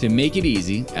 To make it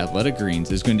easy, Athletic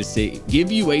Greens is going to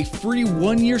give you a free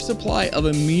 1-year supply of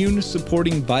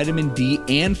immune-supporting vitamin D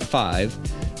and 5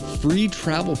 free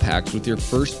travel packs with your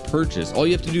first purchase. All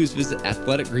you have to do is visit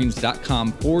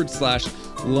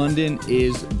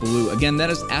athleticgreens.com/LondonIsBlue. Again, that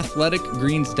is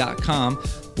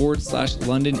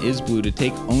athleticgreens.com/LondonIsBlue to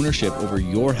take ownership over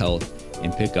your health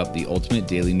and pick up the ultimate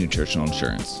daily nutritional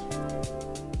insurance.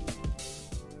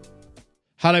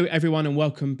 Hello, everyone, and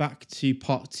welcome back to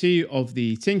part 2 of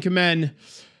the Tinkermen.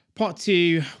 Part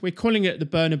 2, we're calling it the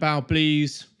Bernabeu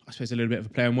Blues. I suppose a little bit of a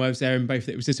play on words there, and both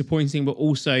that it was disappointing, but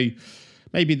also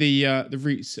maybe the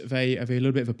roots of a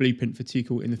little bit of a blueprint for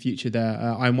Tuchel in the future there.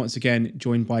 I'm once again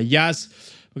joined by Yaz.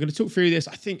 We're going to talk through this.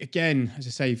 I think, again, as I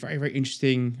say, very, very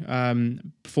interesting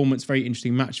performance, very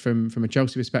interesting match from a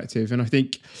Chelsea perspective. And I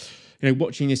think, you know,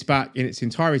 watching this back in its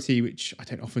entirety, which I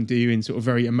don't often do in sort of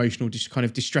very emotional, just kind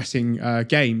of distressing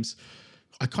games,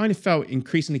 I kind of felt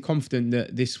increasingly confident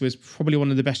that this was probably one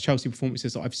of the best Chelsea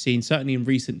performances that I've seen, certainly in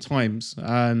recent times.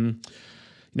 You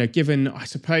know, given, I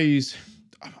suppose,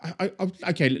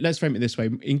 okay, let's frame it this way.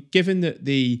 Given that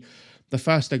the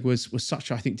first leg was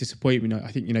such, I think, disappointment. I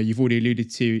think, you know, you've already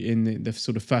alluded to in the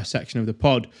sort of first section of the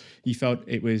pod, you felt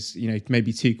it was, you know,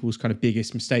 maybe Tuchel's kind of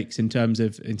biggest mistakes in terms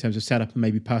of setup and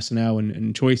maybe personnel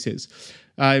and choices.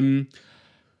 I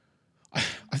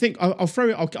think I'll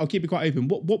keep it quite open.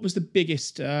 What was the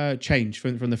biggest change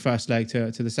from the first leg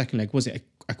to the second leg? Was it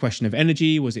a question of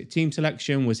energy? Was it team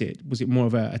selection? Was it more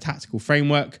of a tactical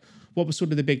framework? What was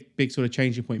sort of the big sort of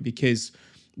changing point? Because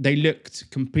they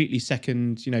looked completely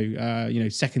second to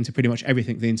pretty much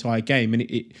everything the entire game, and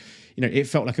it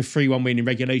felt like a 3-1 win in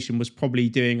regulation was probably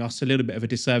doing us a little bit of a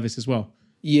disservice as well.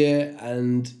 Yeah,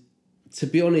 and to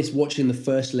be honest, watching the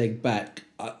first leg back,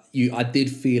 I did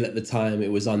feel at the time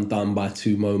it was undone by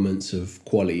 2 moments of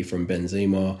quality from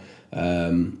Benzema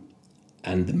and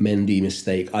the Mendy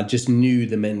mistake. I just knew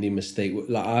the Mendy mistake.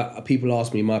 Like people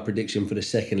asked me my prediction for the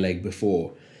second leg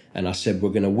before, and I said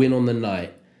we're going to win on the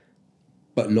night,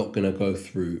 but not going to go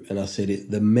through. And I said,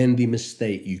 the Mendy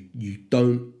mistake, you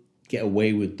don't get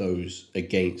away with those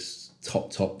against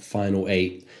top final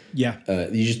 8. Yeah.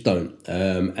 You just don't.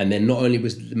 And then not only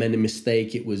was the Mendy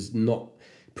mistake, it was not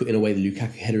putting away the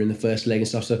Lukaku header in the first leg and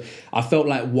stuff. So I felt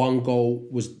like 1 goal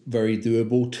was very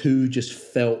doable. 2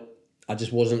 I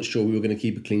just wasn't sure we were going to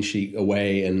keep a clean sheet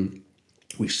away. And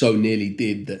we so nearly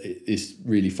did that it's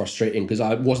really frustrating because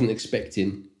I wasn't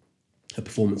expecting a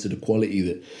performance of the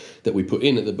quality that we put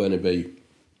in at the Bernabeu.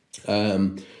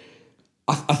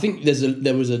 I think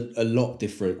there was a lot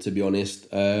different, to be honest.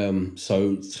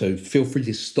 So feel free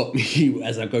to stop me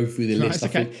as I go through the list.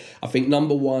 Okay. I think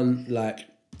number 1, like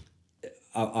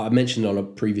I mentioned on a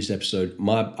previous episode,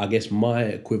 I guess my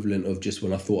equivalent of just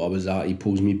when I thought I was out, he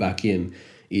pulls me back in,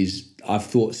 is I've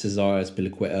thought Cesare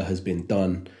Azpilicueta has been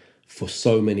done for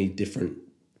so many different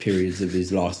periods of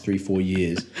his last 3-4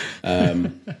 years.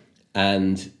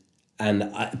 And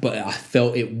But I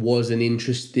felt it was an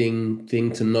interesting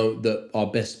thing to note that our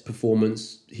best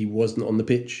performance, he wasn't on the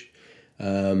pitch.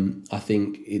 I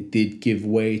think it did give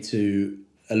way to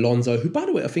Alonso, who, by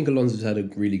the way, I think Alonso's had a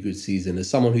really good season. As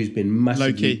someone who's been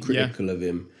massively critical of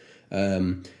him,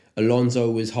 Alonso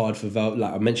was hard for Val.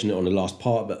 Like I mentioned it on the last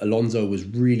part, but Alonso was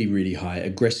really, really high,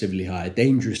 aggressively high,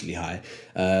 dangerously high,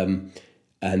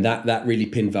 and that really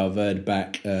pinned Valverde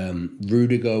back.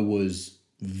 Rudiger was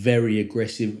very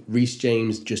aggressive. Reece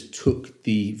James just took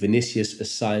the Vinicius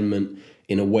assignment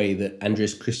in a way that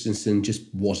Andreas Christensen just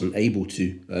wasn't able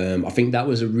to. I think that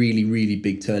was a really, really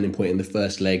big turning point in the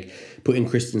first leg. Putting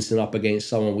Christensen up against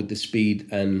someone with the speed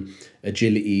and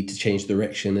agility to change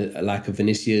direction like a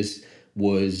Vinicius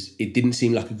it didn't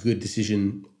seem like a good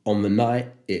decision on the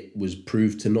night. It was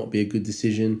proved to not be a good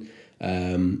decision,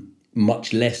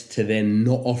 much less to then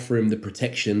not offer him the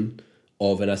protection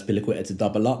of an Azpilicueta to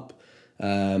double up.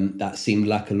 That seemed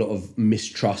like a lot of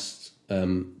mistrust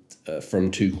from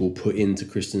Tuchel put into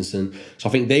Christensen. So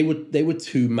I think they were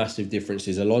two massive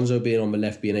differences. Alonso being on the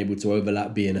left, being able to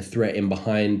overlap, being a threat in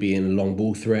behind, being a long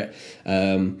ball threat.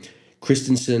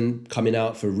 Christensen coming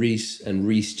out for Reece, and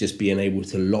Reece just being able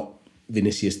to lock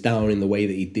Vinicius down in the way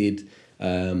that he did.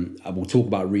 I will talk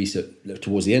about Reece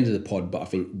towards the end of the pod, but I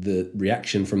think the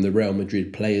reaction from the Real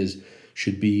Madrid players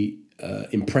should be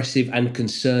impressive and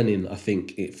concerning, I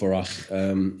think, for us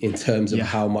in terms of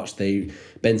how much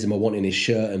Benzema wanting his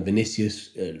shirt, and Vinicius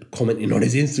commenting on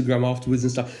his Instagram afterwards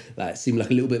and stuff. That seemed like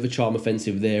a little bit of a charm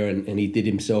offensive there, and he did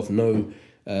himself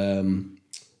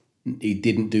he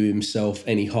didn't do himself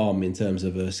any harm in terms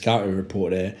of a scouting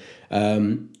report there.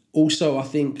 Also, I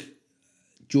think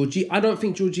I don't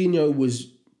think Jorginho was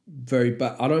very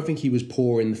bad. I don't think he was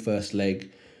poor in the first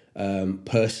leg.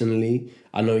 Personally,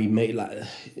 I know he made,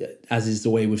 as is the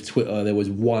way with Twitter, there was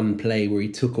one play where he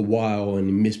took a while and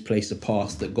he misplaced a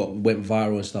pass that went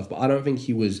viral and stuff, but I don't think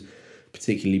he was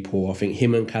particularly poor. I think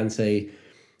him and Kante,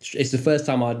 it's the first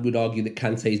time I would argue that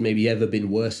Kante's maybe ever been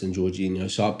worse than Jorginho.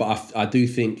 But I do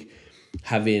think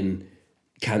having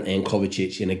Kante and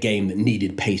Kovacic in a game that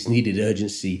needed pace, needed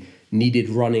urgency, needed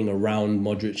running around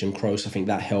Modric and Kroos, I think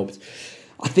that helped.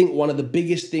 I think one of the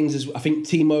biggest things is, I think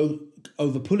Timo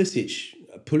over Pulisic.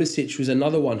 Pulisic was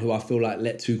another one who I feel like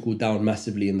let Tuchel down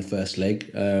massively in the first leg.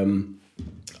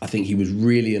 I think he was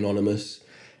really anonymous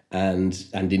and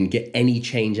didn't get any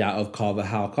change out of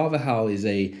Carvajal. Carvajal is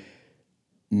a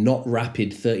not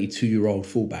rapid 32-year-old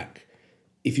fullback.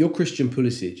 If you're Christian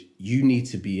Pulisic, you need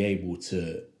to be able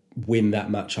to win that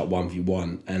matchup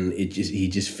 1v1, and he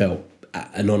just felt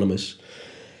anonymous.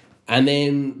 And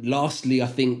then lastly, I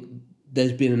think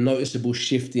there's been a noticeable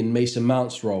shift in Mason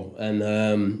Mount's role. And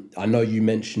I know you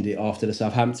mentioned it after the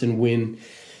Southampton win.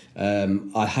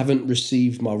 I haven't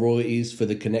received my royalties for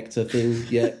the connector thing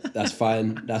yet. That's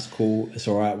fine. That's cool. It's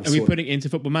all right. Are we putting it into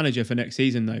Football Manager for next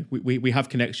season, though? We have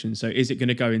connections. So is it going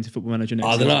to go into Football Manager next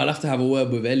season? I don't know. I'll have to have a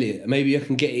word with Elliot. Maybe I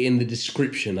can get it in the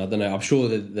description. I don't know. I'm sure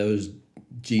that those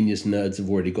genius nerds have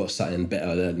already got something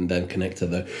better than connector,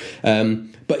 though.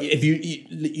 But if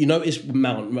you notice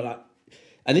Mount,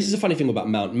 and this is a funny thing about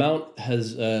Mount. Mount,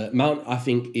 I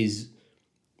think, is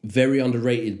very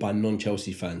underrated by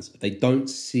non-Chelsea fans. They don't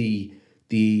see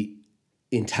the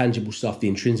intangible stuff, the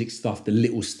intrinsic stuff, the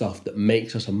little stuff that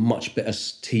makes us a much better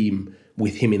team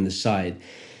with him in the side.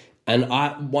 And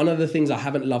one of the things I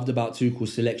haven't loved about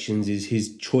Tuchel's selections is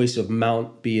his choice of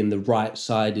Mount being the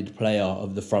right-sided player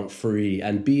of the front three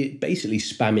and basically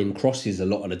spamming crosses a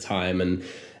lot of the time and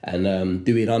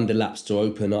doing underlaps to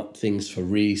open up things for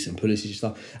Reece and Pulisic and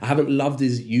stuff. I haven't loved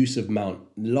his use of Mount.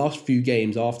 The last few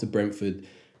games after Brentford,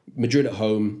 Madrid at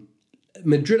home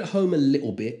a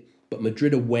little bit, but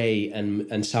Madrid away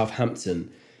and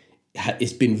Southampton,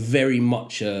 it's been very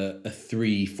much a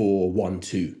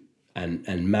 3-4-1-2.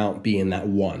 And Mount being that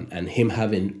one, and him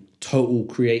having total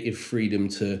creative freedom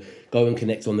to go and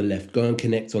connect on the left, go and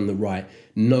connect on the right,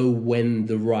 know when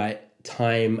the right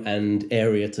time and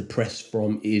area to press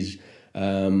from is.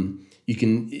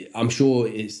 I'm sure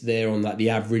it's there on the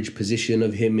average position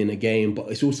of him in a game, but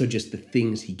it's also just the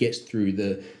things he gets through,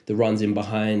 the runs in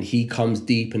behind. He comes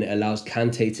deep and it allows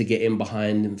Kante to get in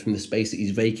behind him from the space that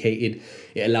he's vacated.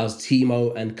 It allows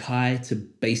Timo and Kai to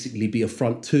basically be a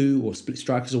front two or split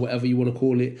strikers or whatever you want to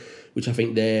call it, which I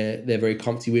think they're very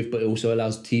comfy with, but it also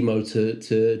allows Timo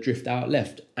to drift out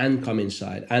left and come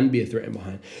inside and be a threat in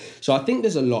behind. So I think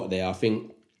there's a lot there. I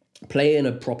think playing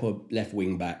a proper left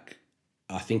wing back,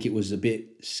 I think it was a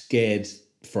bit scared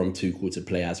from Tuchel to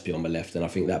play Azpi on the left, and I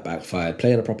think that backfired.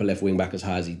 Playing a proper left wing back as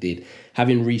high as he did,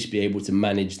 having Reece be able to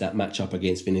manage that matchup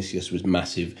against Vinicius was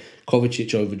massive.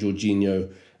 Kovacic over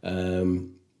Jorginho,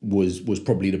 was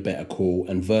probably the better call,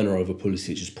 and Werner over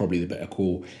Pulisic is probably the better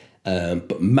call.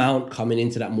 But Mount coming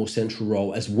into that more central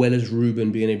role, as well as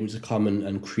Ruben being able to come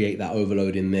and create that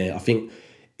overload in there. I think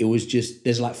it was just,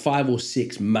 there's like 5 or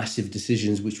 6 massive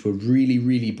decisions which were really,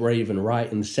 really brave and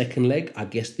right in the second leg. I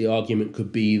guess the argument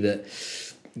could be that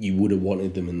you would have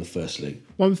wanted them in the first leg.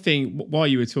 One thing, while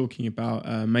you were talking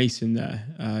about Mason there,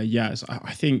 yes,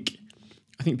 I think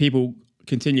people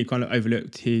continue kind of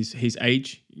overlooked his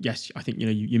age. Yes, I think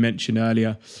you mentioned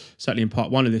earlier, certainly in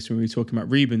part 1 of this when we were talking about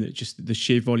Ruben, that just the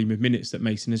sheer volume of minutes that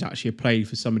Mason has actually played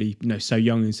for somebody so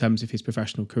young in terms of his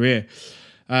professional career.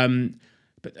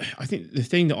 But I think the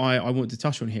thing that I want to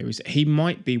touch on here is he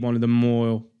might be one of the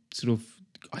more sort of,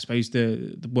 I suppose,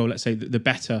 let's say the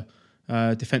better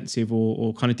defensive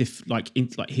or kind of like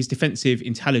his defensive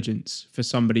intelligence for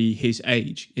somebody his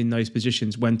age in those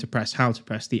positions, when to press, how to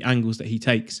press, the angles that he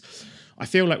takes. I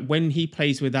feel like when he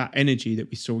plays with that energy that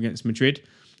we saw against Madrid,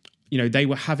 they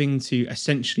were having to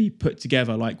essentially put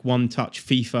together like one-touch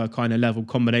FIFA kind of level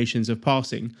combinations of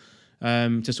passing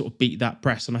to sort of beat that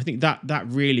press. And I think that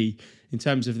really, in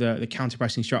terms of the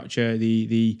counter-pressing structure,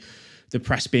 the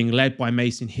press being led by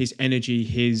Mason, his energy,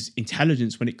 his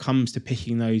intelligence when it comes to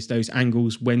picking those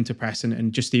angles, when to press,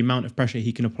 and just the amount of pressure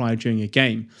he can apply during a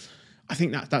game. I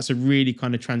think that's a really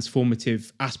kind of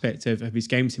transformative aspect of his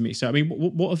game to me. So, I mean,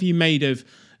 what have you made of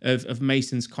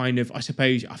Mason's kind of, I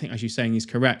suppose, I think as you're saying is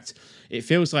correct. It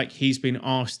feels like he's been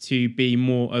asked to be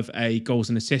more of a goals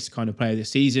and assists kind of player this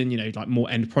season, like more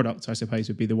end product, I suppose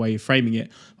would be the way of framing it.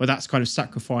 But that's kind of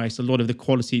sacrificed a lot of the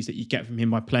qualities that you get from him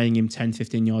by playing him 10,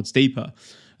 15 yards deeper.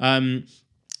 Sort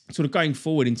of going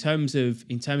forward in terms of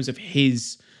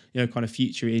his kind of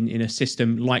future in a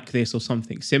system like this or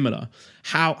something similar,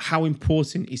 how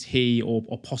important is he, or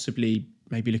possibly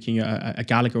maybe looking at a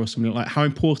Gallagher or something like that, how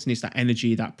important is that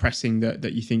energy, that pressing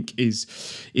that you think is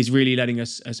really letting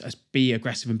us be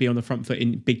aggressive and be on the front foot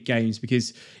in big games?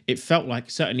 Because it felt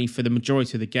like, certainly for the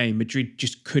majority of the game, Madrid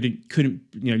just couldn't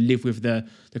live with the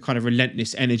kind of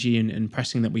relentless energy and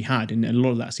pressing that we had, and a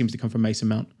lot of that seems to come from Mason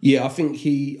Mount. Yeah, I think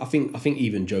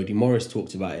even Jody Morris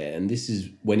talked about it, and this is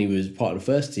when he was part of the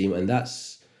first team, and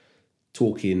that's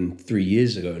talking 3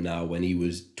 years ago now, when he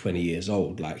was 20 years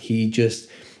old. Like,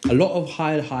 a lot of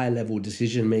high level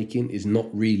decision making is not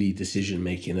really decision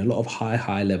making. A lot of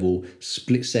high level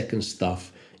split second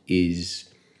stuff is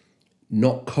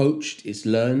not coached, it's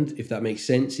learned, if that makes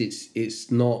sense. It's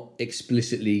not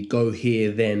explicitly go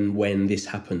here then when this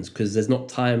happens, because there's not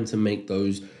time to make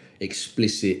those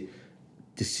explicit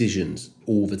decisions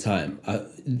all the time.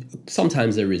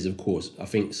 Sometimes there is, of course. I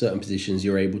think certain positions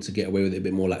you're able to get away with it a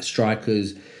bit more, like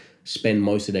strikers spend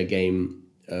most of their game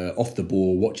off the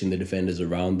ball, watching the defenders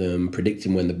around them,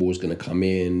 predicting when the ball's going to come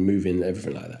in, moving,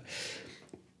 everything like that.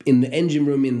 In the engine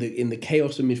room, in the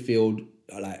chaos of midfield,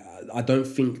 I don't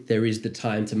think there is the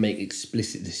time to make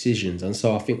explicit decisions. And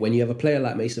so I think when you have a player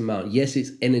like Mason Mount, yes,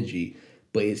 it's energy,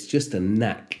 but it's just a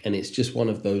knack, and it's just one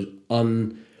of those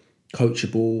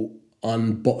uncoachable,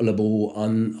 unbottleable,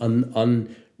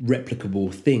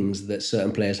 unreplicable things that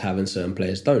certain players have and certain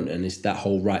players don't. And it's that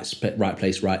whole right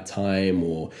place, right time,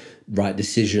 or right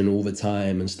decision all the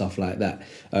time and stuff like that.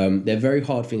 They're very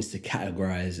hard things to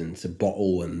categorize and to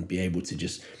bottle and be able to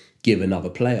just give another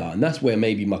player. And that's where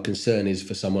maybe my concern is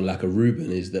for someone like a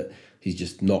Ruben, is that he's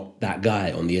just not that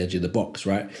guy on the edge of the box,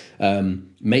 right?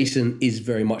 Mason is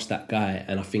very much that guy.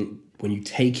 And I think when you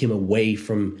take him away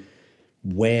from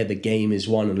where the game is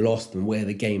won and lost and where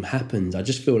the game happens, I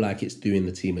just feel like it's doing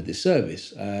the team a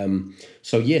disservice.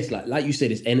 So yes, like you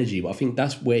said, it's energy, but I think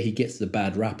that's where he gets the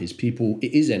bad rap. It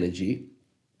is energy,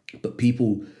 but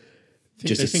people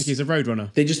they think he's a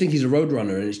roadrunner. They just think he's a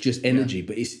roadrunner, and it's just energy. Yeah.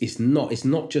 But it's not. It's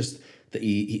not just that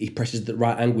he presses the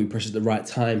right angle, he presses the right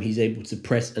time. He's able to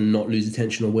press and not lose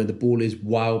attention on where the ball is,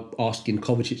 while asking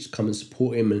Kovacic to come and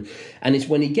support him. And it's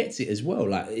when he gets it as well.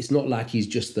 Like, it's not like he's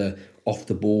just the off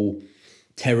the ball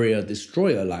terrier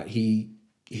destroyer. Like, he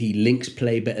links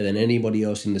play better than anybody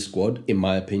else in the squad, in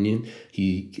my opinion.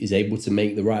 He is able to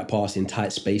make the right pass in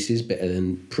tight spaces better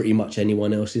than pretty much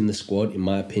anyone else in the squad, in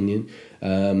my opinion.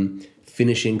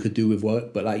 Finishing could do with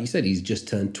work, but like you said, he's just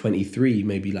turned 23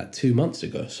 maybe like 2 months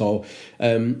ago. So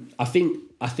I think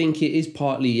it is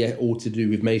partly all to do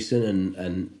with Mason,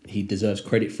 and he deserves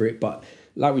credit for it. But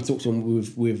like we talked on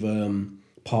with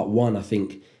part 1, I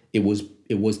think it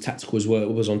was tactical as well.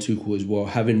 It was on Tuchel as well.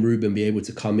 Having Ruben be able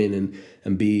to come in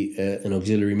and be an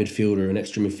auxiliary midfielder, an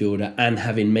extra midfielder, and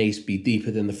having Mace be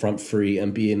deeper than the front three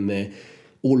and be in there.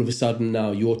 All of a sudden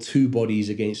now you're 2 bodies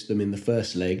against them in the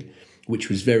first leg, which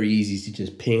was very easy to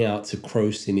just ping out to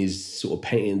Kroos in his sort of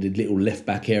patented little left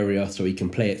back area so he can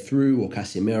play it through, or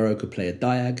Casemiro could play a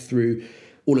diag through.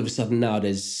 all of a sudden now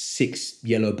there's 6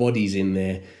 yellow bodies in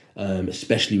there,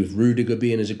 especially with Rudiger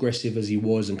being as aggressive as he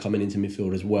was and coming into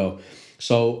midfield as well.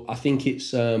 So I think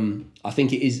I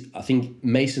think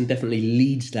Mason definitely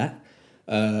leads that,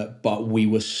 but we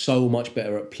were so much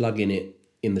better at plugging it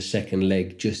in the second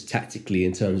leg, just tactically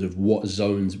in terms of what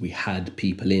zones we had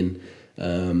people in,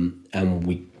 and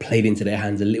we played into their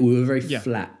hands a little. We were very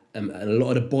flat, and a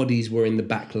lot of the bodies were in the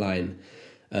back line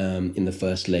in the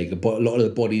first leg. A lot of the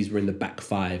bodies were in the back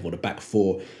 5 or the back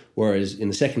 4. Whereas in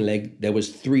the second leg, there was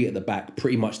 3 at the back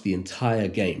pretty much the entire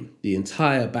game. The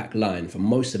entire back line for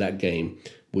most of that game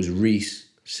was Reece,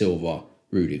 Silva,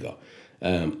 Rudiger.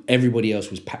 Everybody else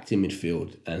was packed in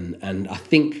midfield. And I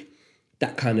think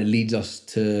that kind of leads us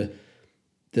to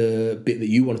the bit that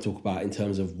you want to talk about in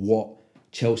terms of what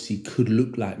Chelsea could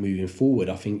look like moving forward.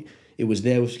 I think it was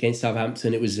there against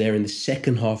Southampton. It was there in the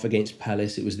second half against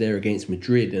Palace. It was there against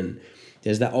Madrid. And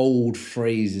there's that old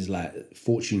phrase is like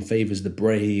fortune favours the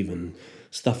brave and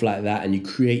stuff like that, and you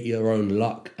create your own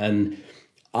luck. And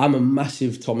I'm a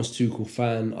massive Thomas Tuchel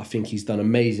fan. I think he's done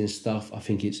amazing stuff. I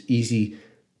think it's easy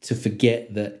to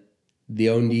forget that the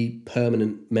only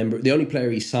permanent member, the only player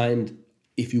he signed,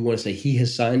 if you want to say he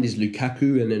has signed, is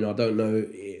Lukaku. And then I don't know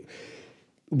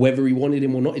whether he wanted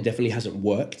him or not. It definitely hasn't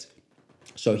worked.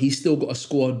 So he's still got a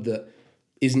squad that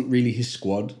isn't really his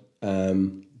squad.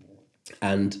 And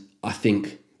I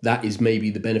think that is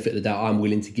maybe the benefit of the doubt I'm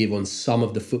willing to give on some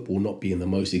of the football not being the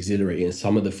most exhilarating, and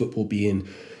some of the football being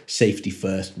safety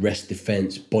first, rest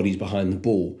defence, bodies behind the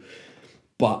ball.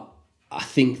 But I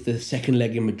think the second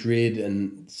leg in Madrid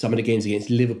and some of the games against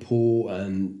Liverpool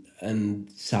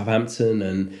and Southampton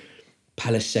and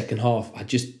Palace second half,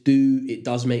 it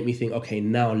does make me think, okay,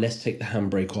 now let's take the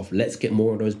handbrake off. Let's get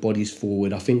more of those bodies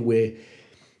forward. I think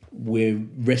we're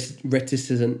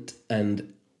reticent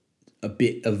and a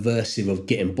bit aversive of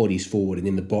getting bodies forward and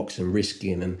in the box and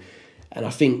risking. And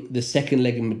I think the second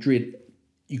leg in Madrid,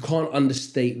 you can't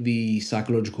understate the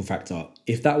psychological factor.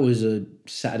 If that was a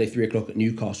Saturday 3:00 at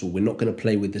Newcastle, we're not going to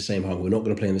play with the same hunger. We're not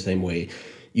going to play in the same way.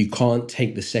 You can't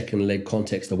take the second leg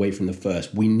context away from the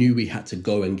first. We knew we had to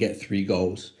go and get 3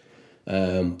 goals.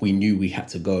 We knew we had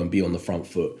to go and be on the front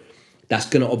foot. That's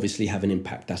going to obviously have an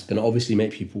impact. That's going to obviously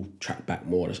make people track back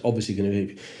more. That's obviously going to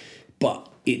be... But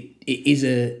it is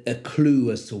a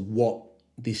clue as to what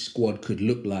this squad could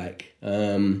look like.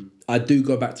 I do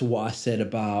go back to what I said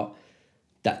about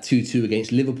that 2-2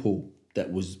 against Liverpool.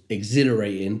 That was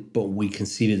exhilarating, but we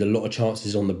conceded a lot of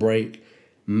chances on the break.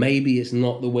 Maybe it's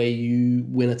not the way you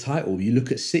win a title. You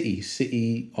look at City.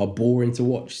 City are boring to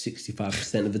watch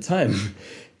 65% of the time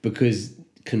because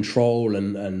control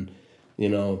and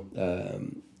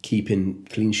keeping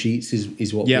clean sheets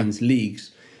is what wins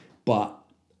leagues. But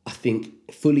I think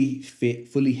fully fit,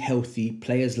 fully healthy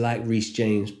players like Reece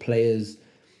James, players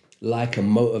like a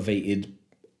motivated,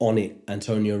 on it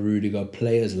Antonio Rudiger,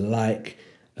 players like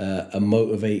a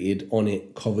motivated, on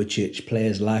it Kovacic,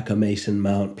 players like a Mason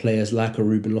Mount, players like a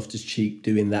Ruben Loftus-Cheek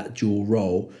doing that dual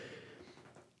role.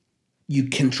 You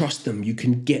can trust them. You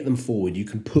can get them forward. You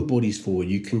can put bodies forward.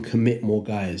 You can commit more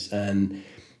guys. And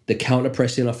the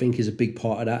counter-pressing, I think, is a big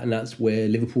part of that, and that's where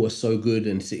Liverpool are so good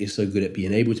and City is so good at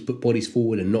being able to put bodies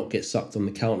forward and not get sucked on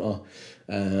the counter.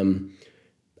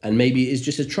 And maybe it's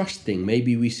just a trust thing.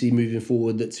 Maybe we see moving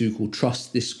forward that Tuchel trusts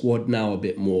this squad now a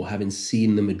bit more, having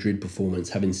seen the Madrid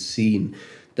performance, having seen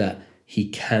that he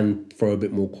can throw a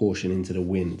bit more caution into the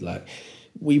wind. Like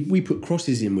we put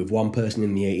crosses in with one person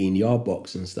in the 18-yard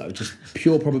box and stuff. Just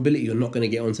pure probability you're not going to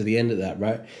get onto the end of that,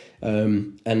 right?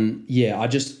 I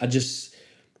just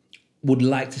would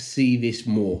like to see this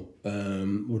more.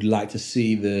 Would like to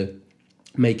see the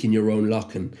making your own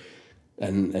luck and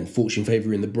fortune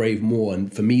favouring the brave more.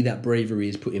 And for me, that bravery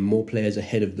is putting more players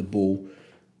ahead of the ball.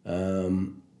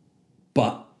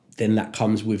 But then that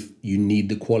comes with, you need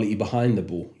the quality behind the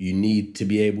ball. You need to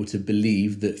be able to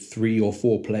believe that 3 or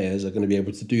 4 players are going to be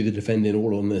able to do the defending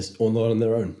all on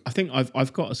their own. I think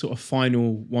I've got a sort of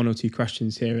final 1 or 2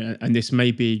 questions here, and this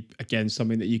may be, again,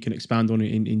 something that you can expand on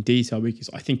in detail,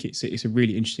 because I think it's a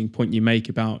really interesting point you make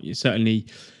about certainly,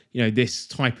 this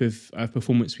type of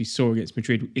performance we saw against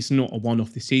Madrid. It's not a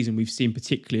one-off this season. We've seen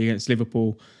particularly against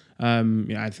Liverpool. I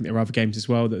think there are other games as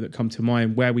well that come to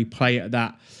mind where we play at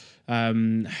that.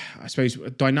 I suppose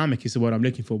dynamic is the word I'm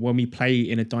looking for. When we play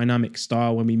in a dynamic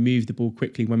style, when we move the ball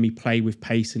quickly, when we play with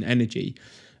pace and energy,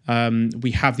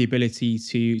 we have the ability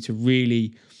to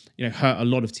really hurt a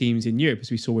lot of teams in Europe,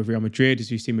 as we saw with Real Madrid, as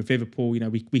we've seen with Liverpool.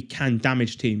 We can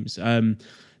damage teams.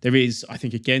 There is, I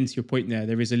think, again, to your point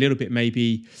there is a little bit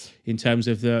maybe in terms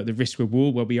of the risk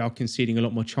reward where we are conceding a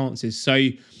lot more chances. So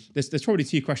there's probably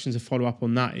 2 questions to follow up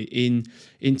on that.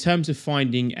 In terms of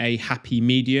finding a happy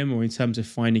medium, or in terms of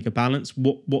finding a balance,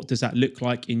 what does that look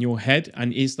like in your head?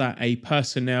 And is that a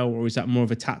personnel, or is that more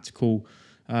of a tactical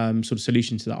sort of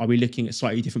solution to that? Are we looking at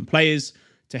slightly different players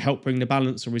to help bring the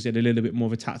balance, or is it a little bit more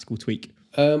of a tactical tweak?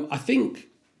 I think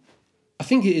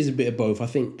it is a bit of both. I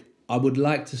think I would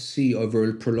like to see over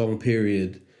a prolonged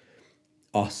period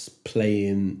us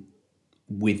playing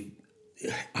with...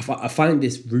 I find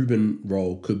this Ruben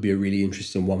role could be a really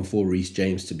interesting one for Reece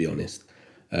James, to be honest.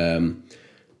 But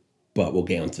we'll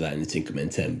get onto that in the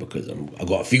Tinkerman 10, because I've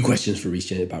got a few questions for Reece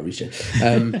James about Reece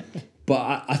James.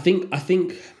 But I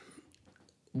think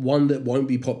one that won't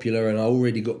be popular, and I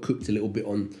already got cooked a little bit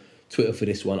on Twitter for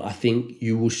this one, I think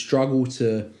you will struggle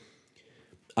to...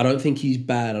 I don't think he's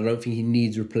bad. I don't think he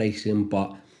needs replacing.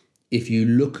 But if you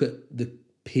look at the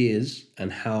peers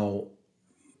and how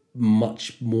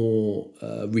much more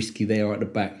risky they are at the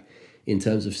back in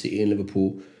terms of City and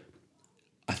Liverpool,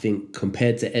 I think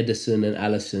compared to Ederson and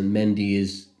Alisson, Mendy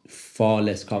is far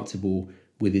less comfortable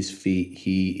with his feet.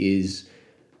 He is...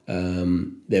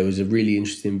 there was a really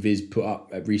interesting viz put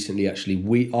up recently,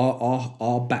 actually.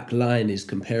 Our back line is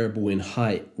comparable in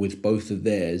height with both of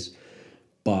theirs,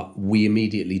 but we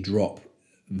immediately drop.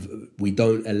 We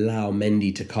don't allow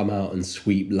Mendy to come out and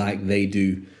sweep like they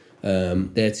do,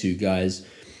 their 2 guys.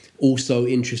 Also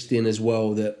interesting as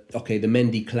well that, okay, the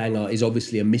Mendy clanger is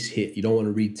obviously a mishit. You don't want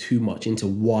to read too much into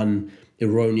one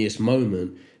erroneous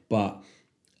moment, but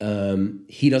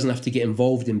he doesn't have to get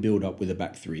involved in build-up with a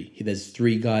back 3. There's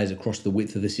 3 guys across the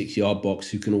width of the 6-yard box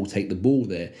who can all take the ball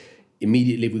there.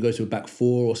 Immediately, if we go to a back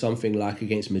 4 or something like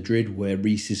against Madrid, where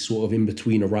Reece is sort of in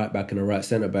between a right back and a right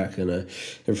centre back and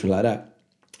everything like that,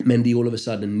 Mendy all of a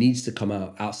sudden needs to come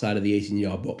outside of the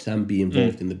 18-yard box and be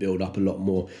involved in the build-up a lot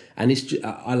more. And it's just,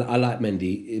 I like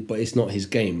Mendy, but it's not his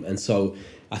game. And so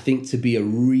I think to be a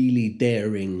really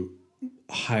daring,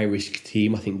 high-risk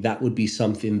team, I think that would be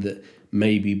something that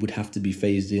maybe would have to be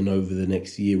phased in over the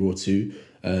next year or 2.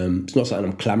 It's not something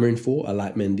I'm clamouring for. I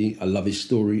like Mendy. I love his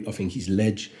story. I think he's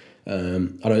ledge. I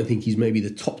don't think he's maybe the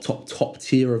top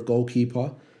tier of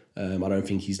goalkeeper. I don't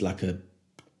think he's like a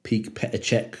peak Petr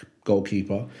Cech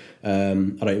goalkeeper.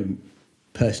 I don't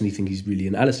personally think he's really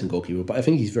an Alisson goalkeeper, but I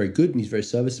think he's very good and he's very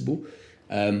serviceable.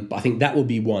 But I think that would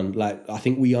be one. Like, I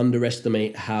think we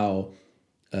underestimate how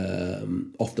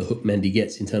off the hook Mendy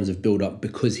gets in terms of build up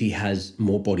because he has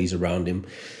more bodies around him.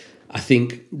 I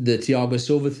think the Thiago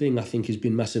Silva thing, I think, has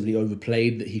been massively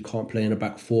overplayed, that he can't play in a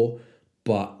back 4.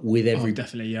 But with every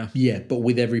but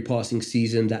with every passing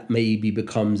season, that maybe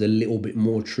becomes a little bit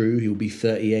more true. He'll be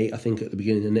 38, I think, at the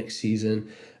beginning of next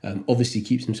season. Obviously,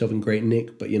 keeps himself in great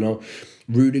nick. But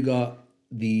Rudiger,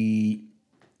 the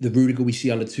Rudiger we see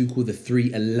under Tuchel, the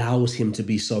 3 allows him to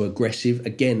be so aggressive.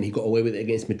 Again, he got away with it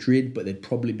against Madrid, but there'd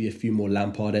probably be a few more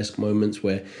Lampard-esque moments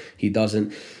where he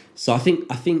doesn't. So I think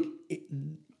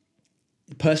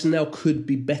personnel could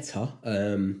be better.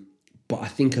 But I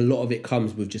think a lot of it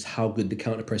comes with just how good the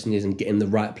counter-pressing is and getting the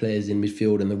right players in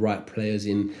midfield and the right players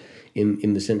in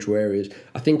the central areas.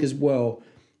 I think as well,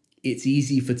 it's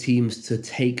easy for teams to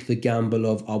take the gamble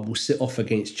of, I will sit off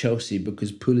against Chelsea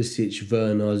because Pulisic,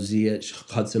 Werner,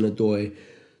 Ziyech, Hudson-Odoi,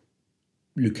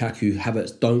 Lukaku,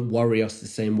 Havertz don't worry us the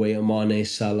same way Mane,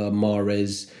 Salah,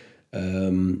 Mahrez,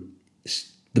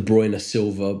 De Bruyne,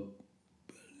 Silva,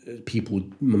 people,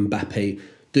 Mbappe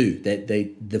do.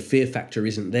 The fear factor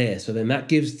isn't there. So then that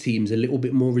gives teams a little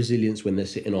bit more resilience when they're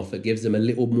sitting off. It gives them a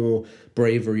little more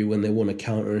bravery when they want to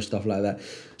counter and stuff like that.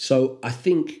 So I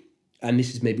think, and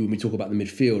this is maybe when we talk about the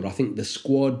midfield, I think the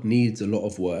squad needs a lot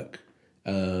of work.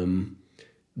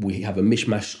 We have a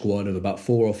mishmash squad of about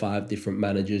 4 or 5 different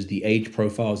managers. The age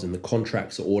profiles and the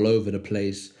contracts are all over the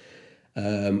place.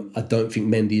 I don't think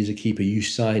Mendy is a keeper you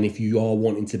sign if you are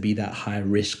wanting to be that high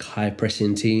risk, high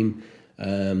pressing team.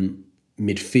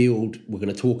 Midfield, we're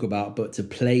going to talk about, but to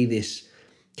play this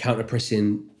counter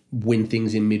pressing, win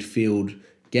things in midfield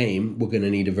game, we're going to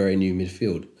need a very new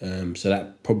midfield. So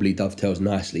that probably dovetails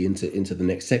nicely into the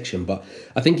next section. But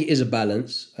I think it is a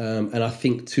balance, and I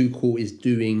think Tuchel is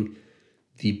doing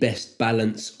the best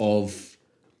balance of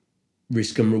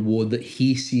risk and reward that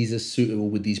he sees as suitable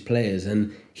with these players,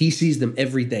 and he sees them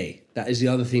every day. That is the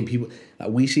other thing. People,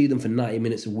 we see them for 90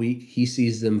 minutes a week. He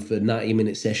sees them for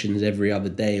 90-minute sessions every other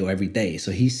day or every day.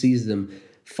 So he sees them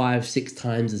 5-6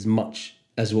 times as much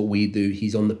as what we do.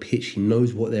 He's on the pitch. He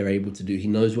knows what they're able to do. He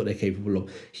knows what they're capable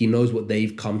of. He knows what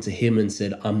they've come to him and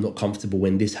said, I'm not comfortable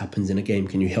when this happens in a game.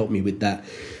 Can you help me with that?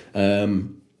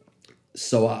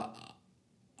 So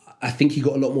I think he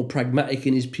got a lot more pragmatic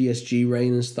in his PSG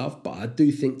reign and stuff, but I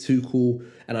do think Tuchel,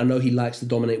 and I know he likes to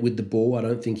dominate with the ball. I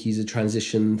don't think he's a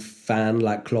transition fan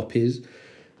like Klopp is,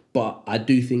 but I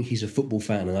do think he's a football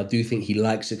fan, and I do think he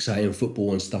likes exciting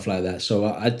football and stuff like that. So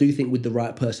I do think with the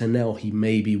right personnel, he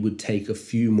maybe would take a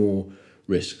few more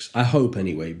risks. I hope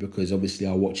anyway, because obviously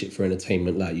I watch it for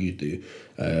entertainment like you do,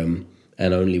 and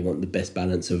only want the best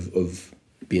balance of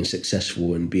being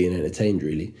successful and being entertained,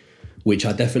 really. Which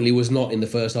I definitely was not in the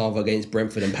first half against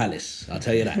Brentford and Palace. I'll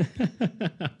tell you that.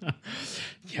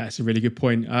 Yeah, it's a really good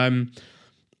point. I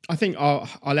think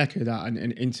I'll echo that. And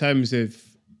in terms of,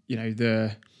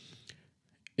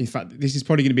 in fact, this is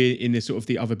probably going to be in the sort of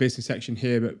the other business section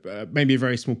here, but maybe a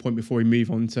very small point before we move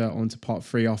on to part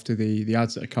 3 after the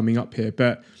ads that are coming up here.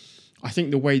 But I think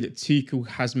the way that Tuchel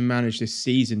has managed this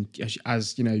season,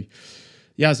 as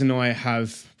Yaz and I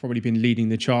have probably been leading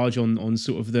the charge on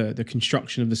sort of the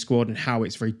construction of the squad and how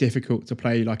it's very difficult to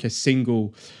play like a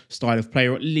single style of play,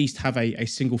 or at least have a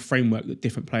single framework that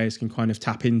different players can kind of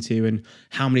tap into, and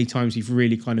how many times we've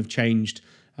really kind of changed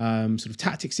sort of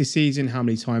tactics this season, how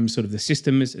many times sort of the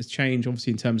system has changed,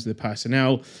 obviously in terms of the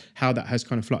personnel, how that has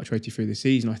kind of fluctuated through the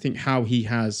season. I think how he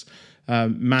has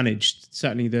managed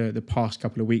certainly the past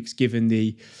couple of weeks, given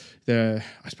the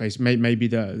I suppose maybe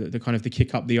the kind of the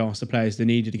kick up the arse the players they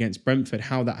needed against Brentford,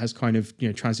 how that has kind of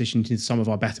transitioned into some of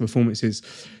our better performances.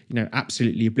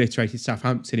 Absolutely obliterated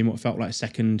Southampton in what felt like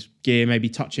second gear, maybe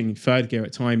touching third gear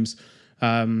at times.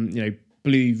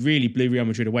 Blew Real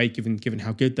Madrid away, given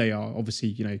how good they are.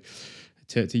 Obviously, to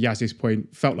Yaz's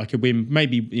point, felt like a win.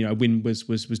 Maybe a win was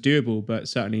doable, but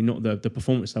certainly not the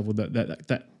performance level not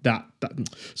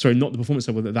the performance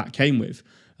level that came with.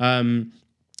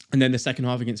 And then the second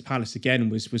half against Palace again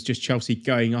was just Chelsea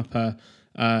going up a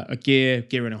gear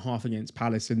and a half against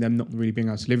Palace, and them not really being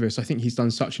able to deliver. So I think he's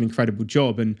done such an incredible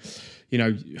job. And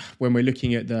when we're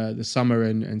looking at the summer,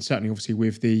 and certainly obviously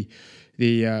with the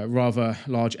rather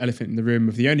large elephant in the room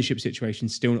of the ownership situation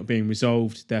still not being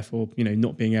resolved, therefore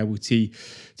not being able to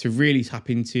really tap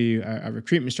into a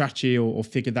recruitment strategy or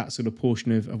figure that sort of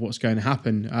portion of what's going to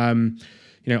happen.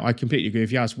 I completely agree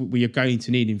with Yaz. We are going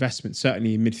to need investment,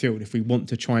 certainly in midfield, if we want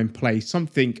to try and play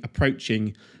something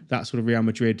approaching that sort of Real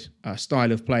Madrid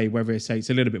style of play, whether it's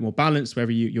a little bit more balanced,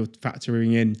 whether you're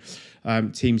factoring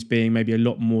in teams being maybe a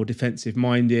lot more defensive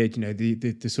minded,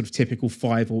 the sort of typical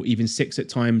 5 or even 6 at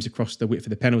times across the width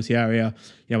of the penalty area,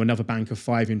 another bank of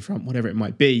 5 in front, whatever it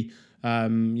might be.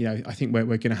 I think we're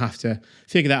going to have to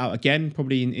figure that out again,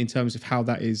 probably in terms of how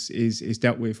that is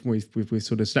dealt with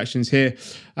sort of selections here.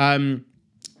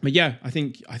 But yeah, I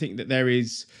think that there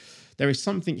is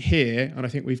something here, and I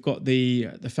think we've got the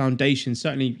foundation.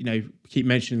 Certainly, keep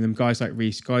mentioning them, guys like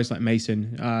Reece, guys like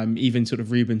Mason, even sort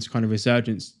of Ruben's kind of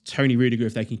resurgence. Tony Rudiger,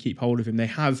 if they can keep hold of him, they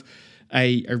have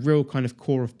a real kind of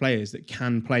core of players that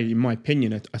can play, in my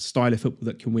opinion, a style of football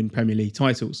that can win Premier League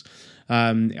titles.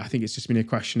 I think it's just been a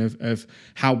question of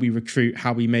how we recruit,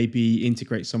 how we maybe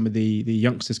integrate some of the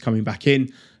youngsters coming back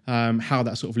in, how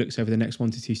that sort of looks over the next 1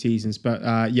 to 2 seasons. But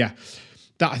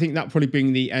I think that probably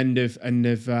bring the end of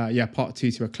part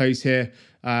 2 to a close here.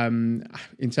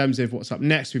 In terms of what's up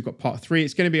next, we've got part 3.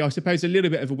 It's going to be, I suppose, a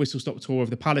little bit of a whistle-stop tour of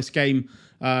the Palace game.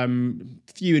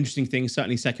 Few interesting things,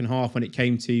 certainly second half when it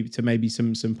came to maybe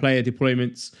some player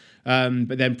deployments.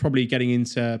 But then probably getting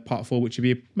into part 4, which would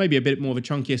be maybe a bit more of a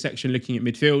chunkier section looking at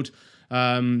midfield.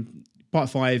 Part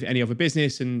 5, any other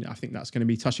business, and I think that's going to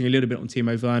be touching a little bit on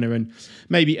Timo Werner and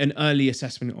maybe an early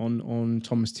assessment on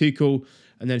Thomas Tuchel,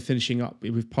 and then finishing up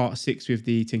with part 6 with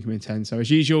the Tinkerman 10. So as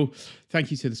usual,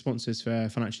 thank you to the sponsors for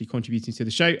financially contributing to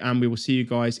the show, and we will see you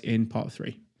guys in part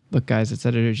 3. Look, guys, it's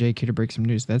Editor Jake here to break some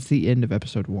news. That's the end of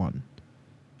episode 1.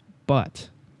 But,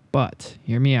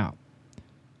 hear me out.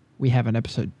 We have an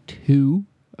episode 2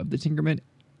 of the Tinkerman,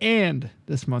 and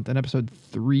this month an episode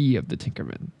 3 of the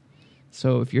Tinkerman.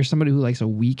 So if you're somebody who likes a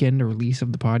weekend release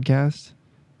of the podcast,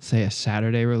 say a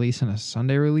Saturday release and a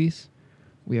Sunday release,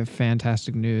 we have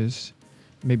fantastic news.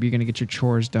 Maybe you're going to get your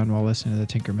chores done while listening to the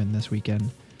Tinkerman this weekend.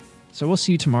 So we'll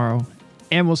see you tomorrow,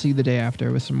 and we'll see you the day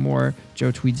after with some more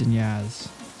Joe Tweeds and Yaz.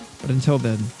 But until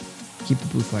then, keep the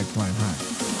blue flag flying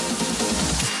high.